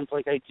towns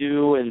like I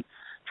do, and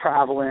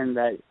traveling.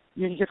 That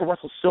you get to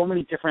wrestle so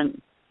many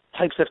different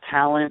types of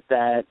talent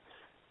that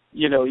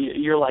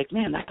you're like,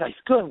 man, that guy's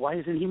good. Why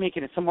isn't he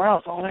making it somewhere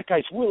else? Oh, that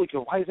guy's really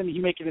good. Why isn't he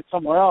making it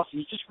somewhere else?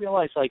 And you just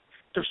realize like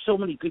there's so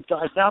many good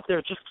guys out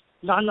there, just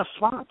not enough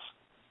spots.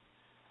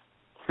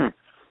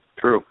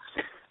 True.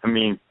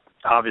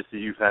 Obviously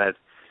you've had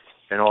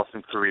an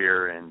awesome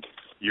career, and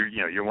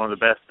you're one of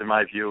the best in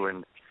my view,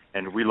 and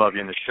we love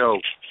you in the show.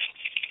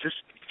 Just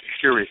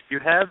curious, do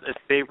you have a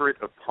favorite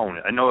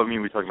opponent? I know,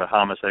 we talk about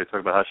Homicide, we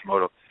talk about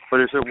Hashimoto,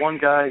 but is there one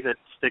guy that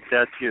sticks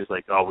out to you as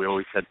like, oh, we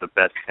always had the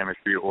best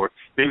chemistry, or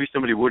maybe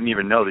somebody wouldn't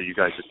even know that you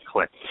guys just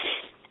clicked?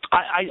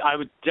 I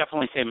would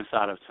definitely say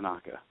Masato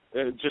Tanaka.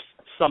 Just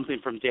something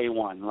from day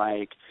one,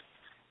 like.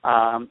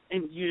 And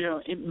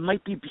it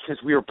might be because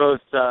we were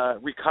both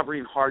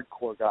recovering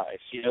hardcore guys.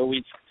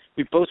 We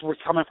both were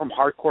coming from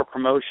hardcore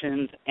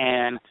promotions,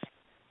 and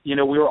we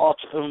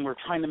were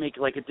trying to make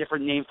like a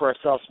different name for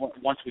ourselves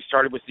once we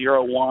started with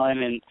 0-1,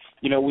 and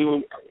we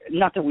were,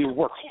 not that we would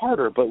work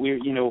harder, but we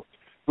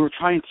were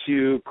trying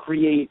to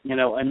create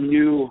a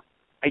new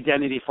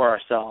identity for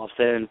ourselves,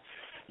 and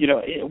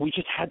we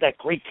just had that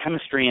great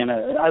chemistry, and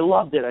I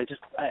loved it.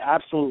 I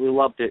absolutely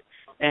loved it,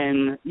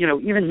 and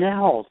even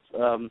now.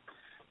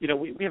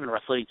 We haven't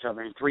wrestled each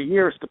other in 3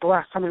 years, but the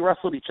last time we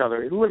wrestled each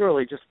other, it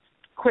literally just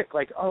quick,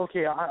 like, oh,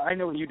 okay, I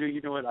know what you do,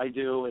 you know what I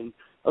do, and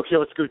okay,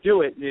 let's go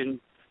do it. And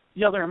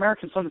the other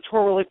Americans on the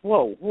tour were like,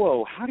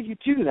 whoa, how do you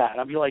do that?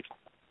 I'd be like,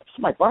 it's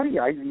my buddy.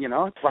 I've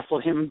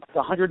wrestled him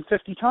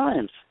 150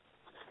 times.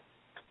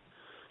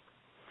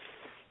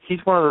 He's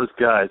one of those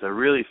guys, I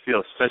really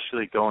feel,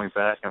 especially going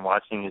back and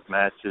watching his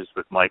matches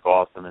with Mike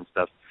Awesome and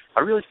stuff, I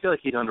really feel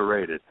like he's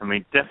underrated.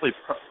 Definitely,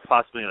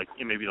 possibly,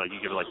 maybe you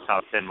give it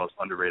top 10 most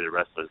underrated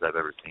wrestlers I've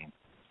ever seen.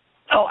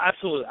 Oh,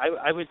 absolutely.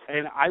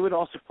 I would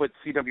also put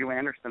C.W.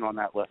 Anderson on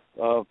that list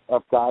of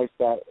guys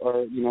that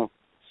are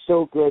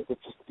so good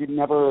that just did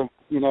never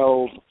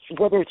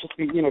whether it just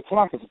be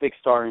Tanaka's a big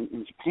star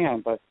in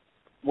Japan, but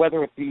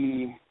whether it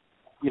be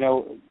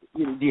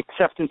the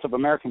acceptance of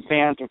American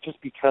fans or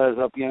just because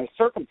of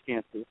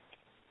circumstances,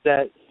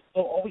 that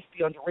they'll always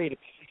be underrated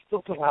because they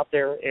still go out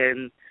there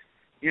and.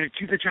 Do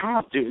the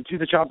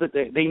job that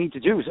they need to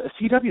do.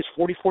 CW is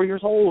 44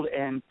 years old,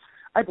 and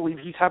I believe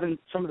he's having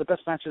some of the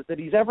best matches that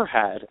he's ever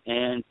had.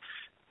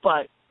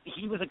 But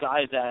he was a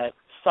guy that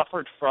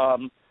suffered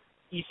from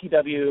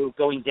ECW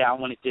going down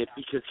when it did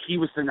because he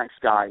was the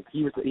next guy.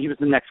 He was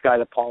the next guy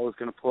that Paul was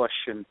going to push,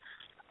 and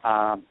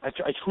I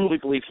truly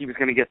believe he was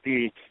going to get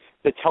the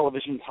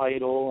television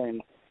title,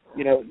 and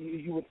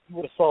you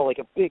would have saw like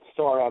a big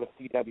star out of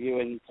CW,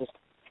 and just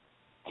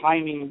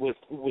timing was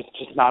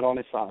just not on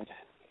his side.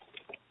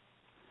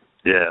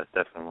 Yeah,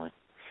 definitely.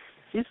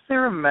 Is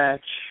there a match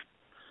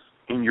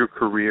in your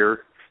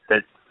career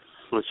that,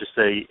 let's just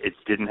say, it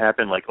didn't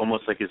happen? Like,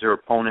 almost like, is there an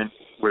opponent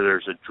where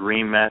there's a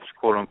dream match,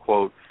 quote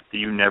unquote, that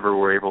you never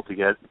were able to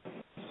get?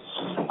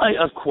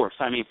 Of course.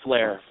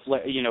 Flair.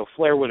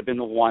 Flair would have been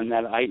the one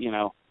that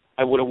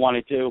I would have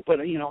wanted to. But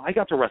I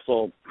got to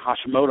wrestle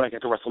Hashimoto. I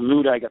got to wrestle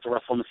Muta. I got to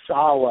wrestle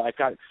Misawa. I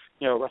got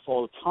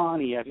wrestle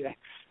Otani.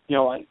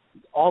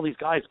 All these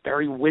guys.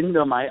 Barry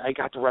Windham. I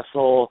got to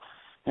wrestle.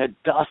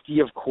 Dusty,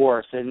 of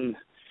course, and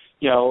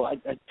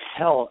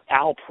hell,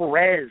 Al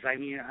Perez.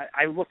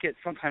 I look at,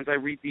 sometimes I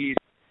read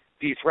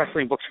these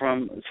wrestling books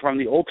from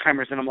the old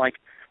timers, and I'm like,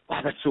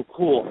 wow, that's so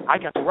cool. I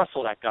got to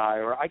wrestle that guy,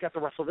 or I got to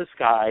wrestle this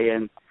guy,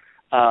 and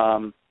I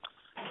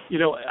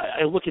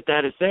look at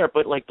that as there.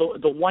 But like the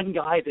one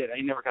guy that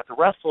I never got to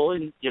wrestle,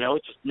 and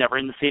it's just never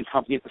in the same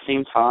company at the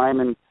same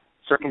time, and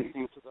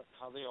circumstances of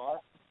how they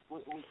are,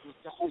 was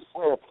definitely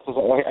Flair,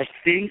 because I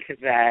think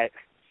that.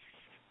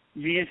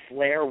 Me and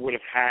Flair would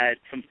have had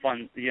some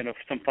fun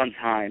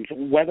times.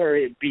 Whether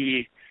it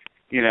be,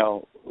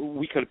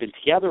 we could have been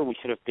together, we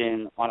could have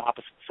been on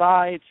opposite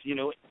sides.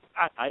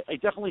 I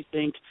definitely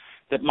think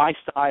that my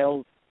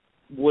style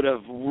would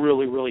have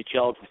really, really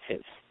gelled with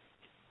his.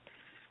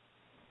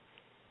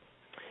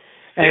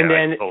 And yeah,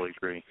 then, I totally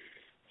agree.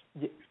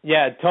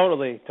 Yeah,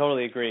 totally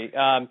agree.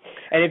 And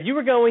if you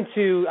were going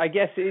to, I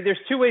guess there's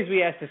two ways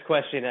we ask this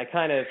question. I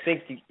kind of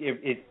think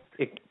it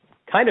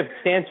kind of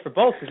stands for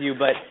both of you,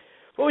 but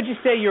what would you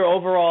say your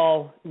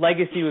overall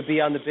legacy would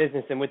be on the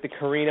business? And with the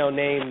Corino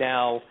name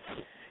now,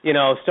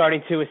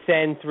 starting to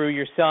ascend through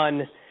your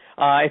son,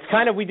 it's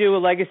kind of, we do a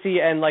legacy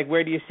and like,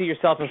 where do you see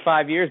yourself in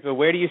 5 years? But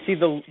where do you see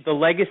the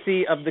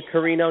legacy of the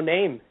Corino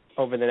name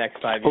over the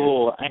next 5 years?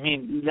 Oh, I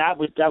mean, that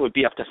would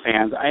be up to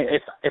fans.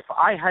 If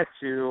I had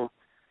to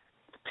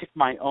pick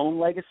my own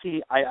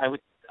legacy, I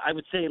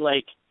would say,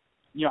 like,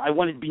 I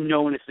wanted to be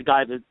known as the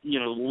guy that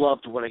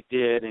loved what I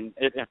did and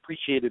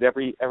appreciated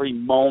every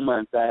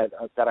moment that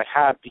I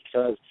had,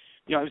 because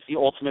I was the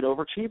ultimate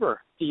overachiever.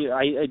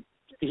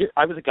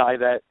 I was a guy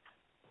that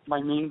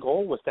my main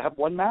goal was to have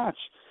one match,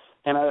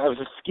 and I was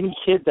a skinny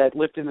kid that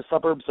lived in the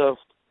suburbs of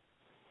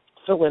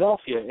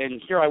Philadelphia,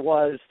 and here I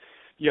was,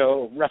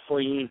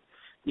 wrestling,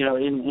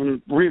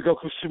 in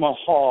Ryogoku Sumo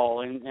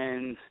Hall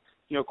and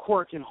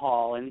Korakuen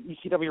Hall and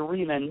ECW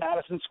Arena and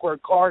Madison Square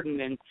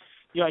Garden, and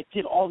I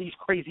did all these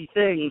crazy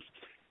things,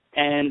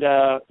 and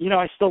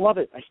I still love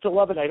it.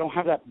 I don't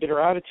have that bitter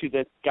attitude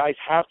that guys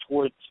have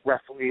towards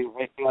wrestling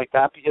or anything like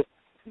that, because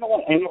you know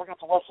what? I never got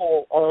to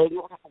wrestle or I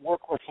never got to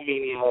work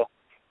WrestleMania,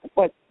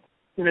 but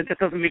that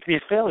doesn't make me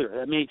a failure.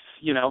 That makes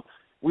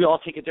we all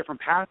take a different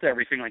path to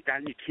everything like that,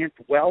 and you can't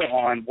dwell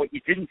on what you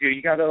didn't do.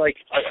 You got to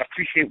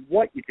appreciate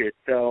what you did.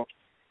 So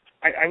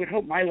I would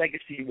hope my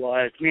legacy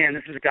was, man,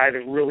 this is a guy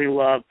that really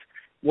loved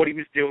what he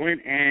was doing,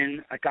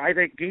 and a guy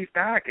that gave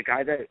back, a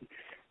guy that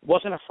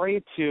wasn't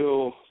afraid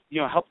to,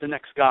 help the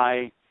next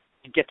guy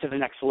get to the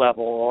next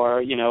level,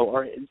 or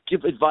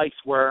give advice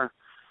where,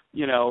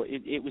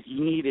 it was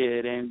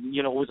needed, and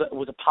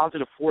was a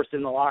positive force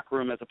in the locker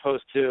room, as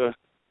opposed to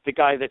the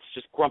guy that's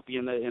just grumpy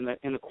in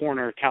the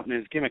corner counting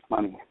his gimmick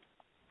money.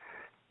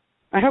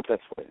 I hope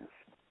that's what it is,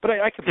 but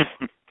I could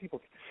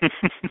people.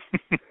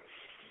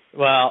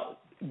 Well,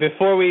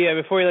 before we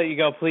let you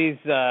go, please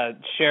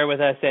share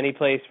with us any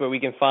place where we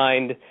can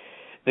find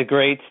the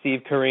great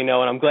Steve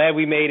Corino. And I'm glad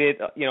we made it,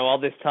 all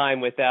this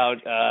time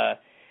without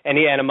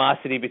any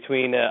animosity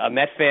between a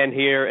Met fan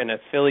here and a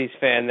Phillies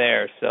fan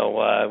there.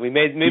 So we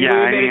made it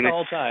the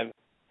whole time.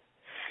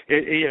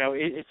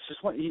 It's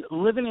just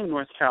living in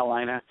North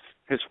Carolina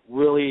has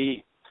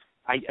really,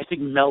 I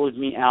think, mellowed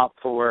me out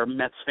for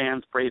Mets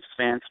fans, Braves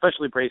fans,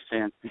 especially Braves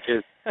fans,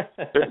 because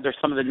they're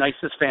some of the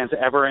nicest fans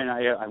ever, and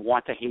I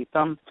want to hate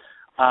them.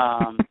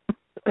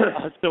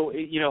 So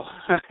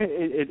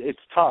it's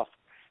tough,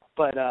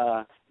 but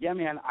yeah,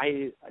 man.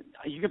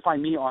 You can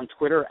find me on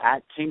Twitter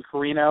at King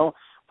Corino.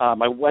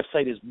 My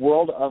website is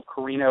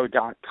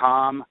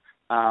worldofcorino.com.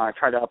 I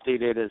try to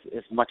update it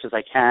as much as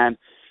I can,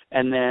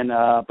 and then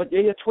but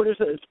yeah, Twitter's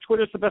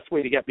the best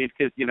way to get me,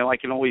 because I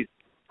can always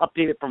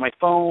update it from my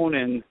phone,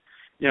 and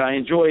I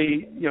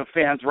enjoy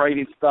fans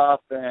writing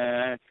stuff,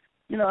 and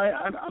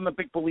I'm a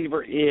big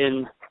believer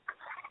in.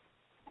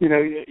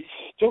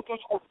 Don't go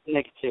towards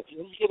negative.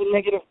 You get a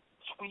negative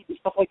tweet and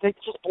stuff like that,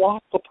 just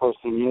block the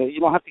person. You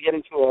don't have to get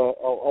into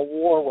a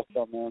war with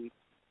them. And,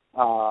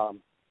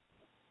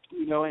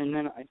 and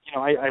then,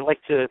 I like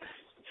to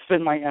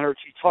spend my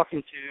energy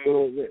talking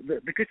to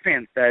the good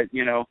fans that,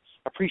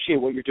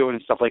 appreciate what you're doing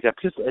and stuff like that.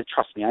 Because,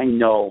 trust me, I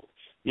know,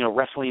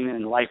 wrestling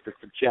and life is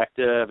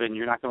subjective, and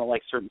you're not going to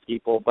like certain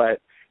people.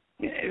 But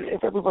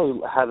if everybody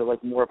had,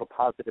 more of a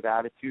positive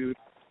attitude,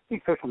 I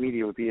think social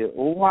media would be a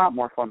lot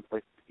more fun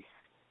place to be.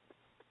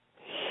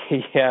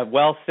 Yeah,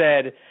 well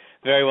said.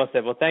 Very well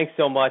said. Well, thanks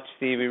so much,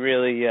 Steve. We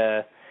really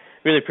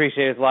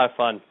appreciate it. It was a lot of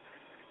fun.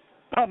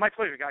 Oh, my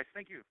pleasure, guys.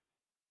 Thank you.